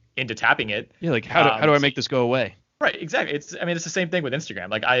into tapping it. Yeah, like how do I make this go away? Right, exactly. It's the same thing with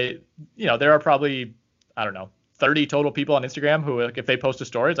Instagram. Like there are probably, I don't know, 30 total people on Instagram who, like, if they post a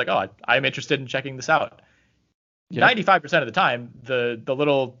story, it's like, oh, I'm interested in checking this out. Yep. 95% of the time, the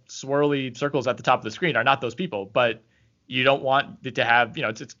little swirly circles at the top of the screen are not those people, but you don't want it to have,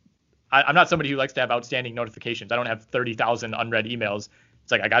 I'm not somebody who likes to have outstanding notifications. I don't have 30,000 unread emails.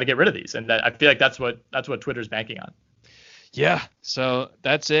 It's like I got to get rid of these, and I feel like that's what Twitter's banking on. Yeah, so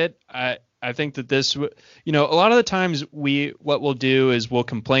that's it. I think that this, a lot of the times what we'll do is we'll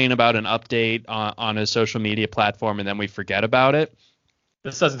complain about an update on a social media platform and then we forget about it.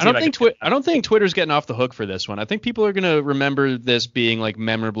 This doesn't. I don't think Twitter's getting off the hook for this one. I think people are going to remember this being like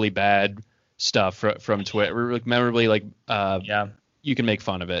memorably bad stuff from Twitter, like memorably like you can make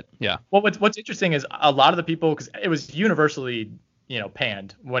fun of it. Yeah. Well, what's interesting is a lot of the people, because it was universally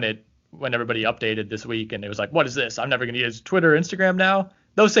panned when everybody updated this week, and it was like, what is this? I'm never going to use Twitter, Instagram now.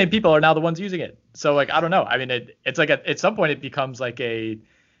 Those same people are now the ones using it. So like, I don't know. I mean, it's like at some point it becomes like a,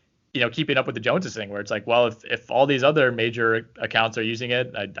 keeping up with the Joneses thing, where it's like, well, if all these other major accounts are using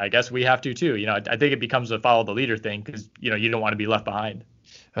it, I guess we have to too. I think it becomes a follow the leader thing because you don't want to be left behind.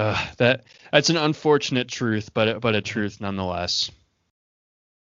 That's an unfortunate truth, but a truth nonetheless.